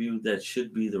pay-per-view that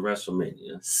should be the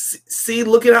WrestleMania. See,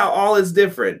 look at how all is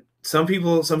different. Some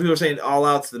people are saying All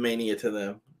Out's the Mania to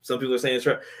them. Some people are saying it's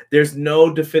right. There's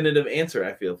no definitive answer,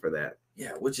 I feel, for that.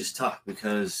 Yeah, which is tough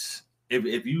because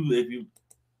if you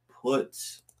put,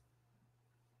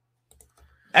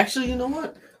 actually, you know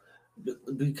what?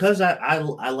 Because I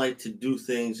like to do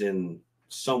things in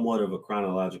somewhat of a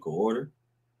chronological order.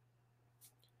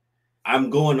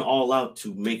 I'm going All Out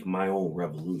to make my own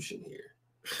Revolution here.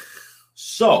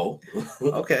 So,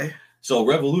 okay. So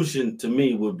Revolution to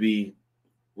me would be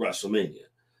WrestleMania.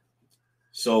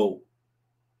 So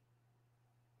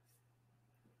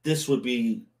this would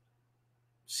be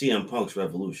CM Punk's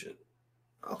Revolution.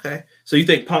 Okay. So you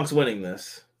think Punk's winning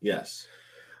this? Yes.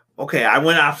 Okay, I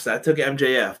went opposite. I took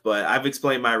MJF, but I've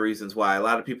explained my reasons why. A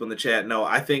lot of people in the chat know.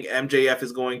 I think MJF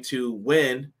is going to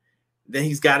win. Then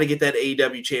he's got to get that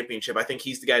AEW championship. I think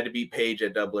he's the guy to beat Page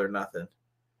at Double or Nothing.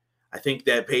 I think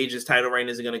that Page's title reign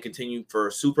isn't going to continue for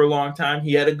a super long time.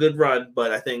 He had a good run,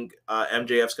 but I think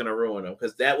MJF's going to ruin him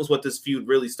because that was what this feud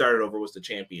really started over, was the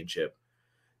championship.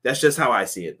 That's just how I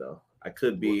see it, though. I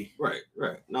could be right.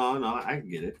 No, I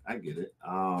get it.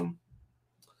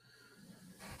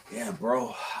 Yeah,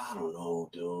 bro. I don't know,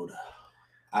 dude.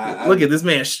 Look at this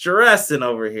man stressing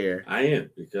over here. I am,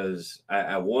 because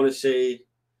I want to say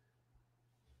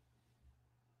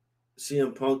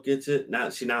CM Punk gets it. Now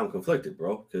I'm conflicted,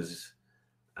 bro, because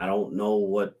I don't know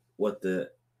what the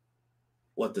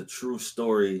true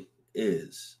story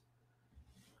is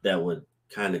that would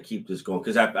kind of keep this going,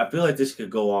 because I feel like this could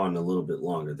go on a little bit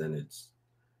longer than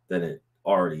it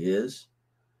already is.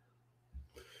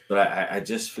 But I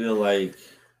just feel like,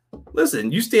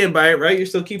 listen, you stand by it, right? You're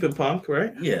still keeping Punk,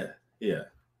 right? Yeah.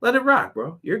 Let it rock,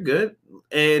 bro. You're good.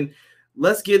 And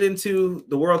let's get into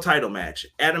the world title match.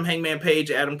 Adam Hangman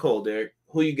Page, Adam Cole, Derek.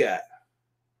 Who you got?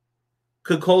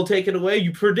 Could Cole take it away?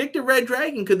 You predicted Red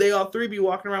Dragon. Could they all three be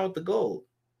walking around with the gold?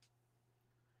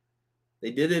 They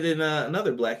did it in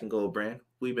another black and gold brand.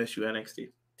 We miss you,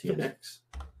 NXT. TNX.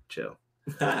 Chill.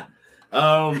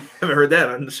 Haven't heard that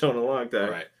on the show in a long time. All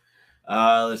right.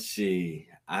 Let's see.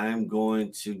 I'm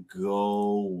going to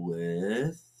go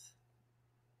with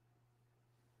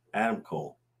Adam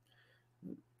Cole.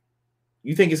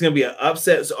 You think it's going to be an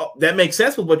upset? So that makes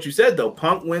sense with what you said, though.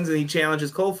 Punk wins and he challenges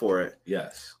Cole for it.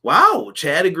 Yes. Wow.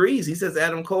 Chad agrees. He says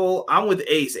Adam Cole. I'm with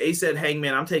Ace. Ace said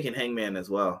Hangman. I'm taking Hangman as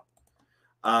well.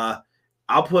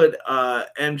 I'll put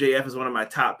MJF as one of my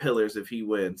top pillars if he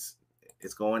wins.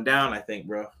 It's going down, I think,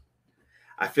 bro.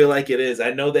 I feel like it is.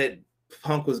 I know that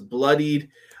Punk was bloodied.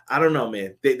 I don't know,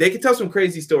 man. They can tell some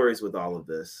crazy stories with all of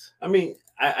this. I mean,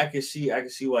 I can see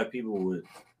why people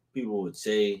would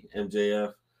say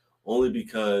MJF, only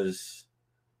because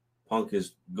Punk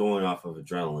is going off of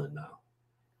adrenaline now.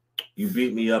 You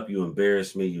beat me up, you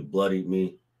embarrassed me, you bloodied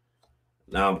me.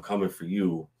 Now I'm coming for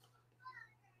you.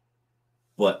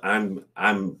 But I'm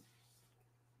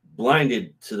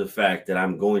blinded to the fact that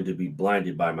I'm going to be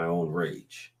blinded by my own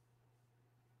rage.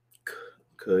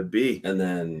 Could be. And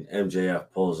then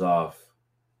MJF pulls off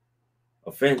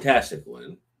a fantastic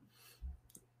win.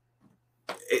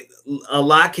 A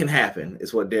lot can happen,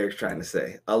 is what Derek's trying to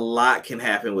say. A lot can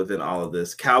happen within all of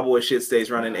this. Cowboy shit stays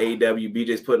running AEW.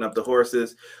 BJ's putting up the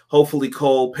horses. Hopefully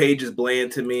Cole. Page is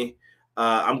bland to me.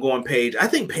 I'm going Page. I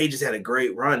think Page has had a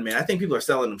great run, man. I think people are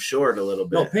selling him short a little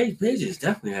bit. No, Page has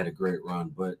definitely had a great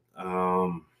run, but I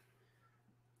don't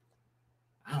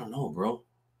know, bro.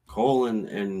 Cole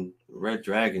and Red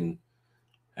Dragon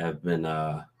have been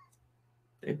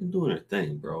they've been doing their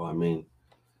thing, bro. I mean,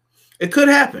 it could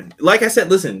happen. Like I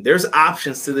said, listen, there's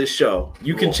options to this show.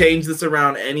 You can change this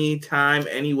around anytime,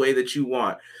 any way that you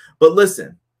want. But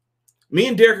listen, me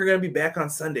and Derek are going to be back on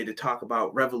Sunday to talk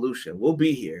about Revolution. We'll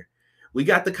be here. We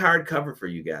got the card cover for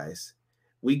you guys.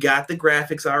 We got the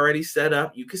graphics already set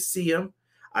up. You can see them.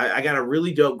 I got a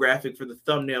really dope graphic for the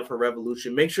thumbnail for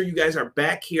Revolution. Make sure you guys are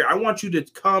back here. I want you to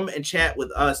come and chat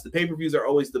with us. The pay-per-views are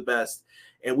always the best.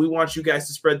 And we want you guys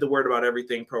to spread the word about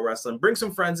everything pro wrestling. Bring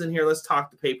some friends in here. Let's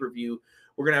talk the pay-per-view.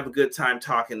 We're going to have a good time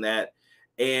talking that.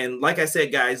 And like I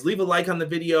said, guys, leave a like on the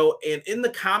video. And in the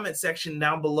comment section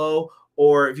down below,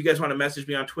 or if you guys want to message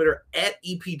me on Twitter,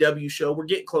 @EPW Show. We're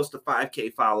getting close to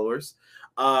 5K followers.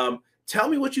 Tell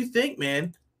me what you think,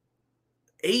 man.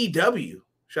 AEW.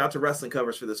 Shout out to Wrestling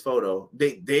Covers for this photo.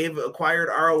 They've acquired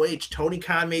ROH. Tony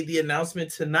Khan made the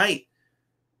announcement tonight.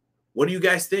 What do you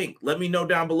guys think? Let me know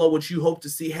down below what you hope to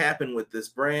see happen with this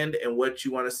brand and what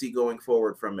you want to see going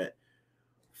forward from it.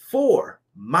 For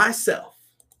myself,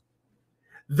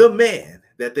 the man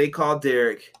that they call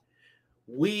Derek,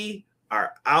 we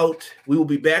are out. We will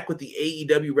be back with the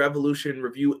AEW Revolution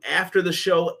review after the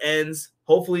show ends.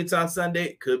 Hopefully it's on Sunday.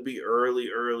 It could be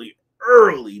early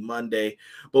Monday,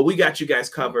 but we got you guys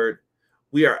covered.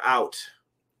 We are out.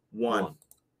 One.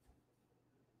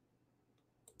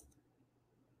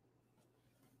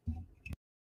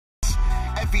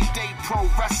 Everyday pro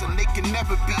wrestling, they can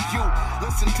never be you.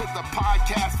 Listen to the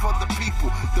podcast for the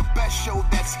people, the best show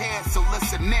that's here, so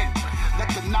listen in. Let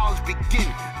the knowledge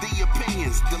begin, the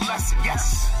opinions, the lesson,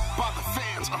 yes. By the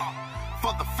fans,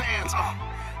 for the fans,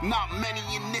 not many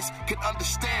in this can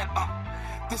understand,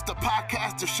 This the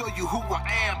podcast to show you who I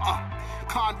am,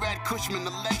 Conrad Cushman,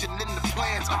 the legend in the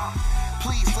plans,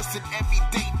 Please listen every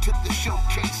day to the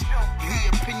showcase. The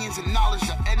opinions and knowledge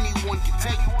that anyone can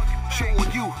take. Showing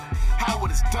you how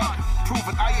it is done.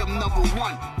 Proving I am number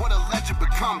one. What a legend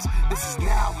becomes. This is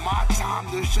now my time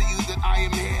to show you that I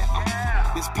am here.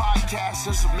 This podcast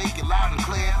just to make it loud and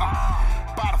clear.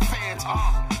 By the fans,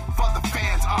 for the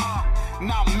fans,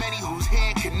 not many whose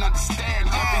head can understand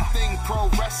everything pro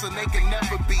wrestling. They can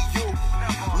never be you.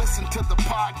 Listen Listen to the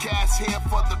podcast here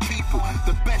for the people.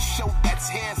 The best show that's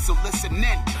here, so listen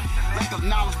in. Let the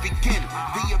knowledge begin,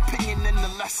 the opinion and the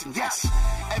lesson. Yes,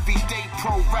 everyday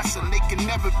pro wrestling, they can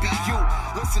never be you.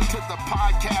 Listen to the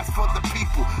podcast for the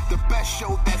people. The best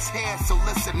show that's here, so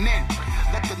listen in.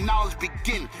 Let the knowledge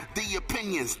begin, the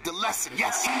opinions, the lesson.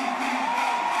 Yes.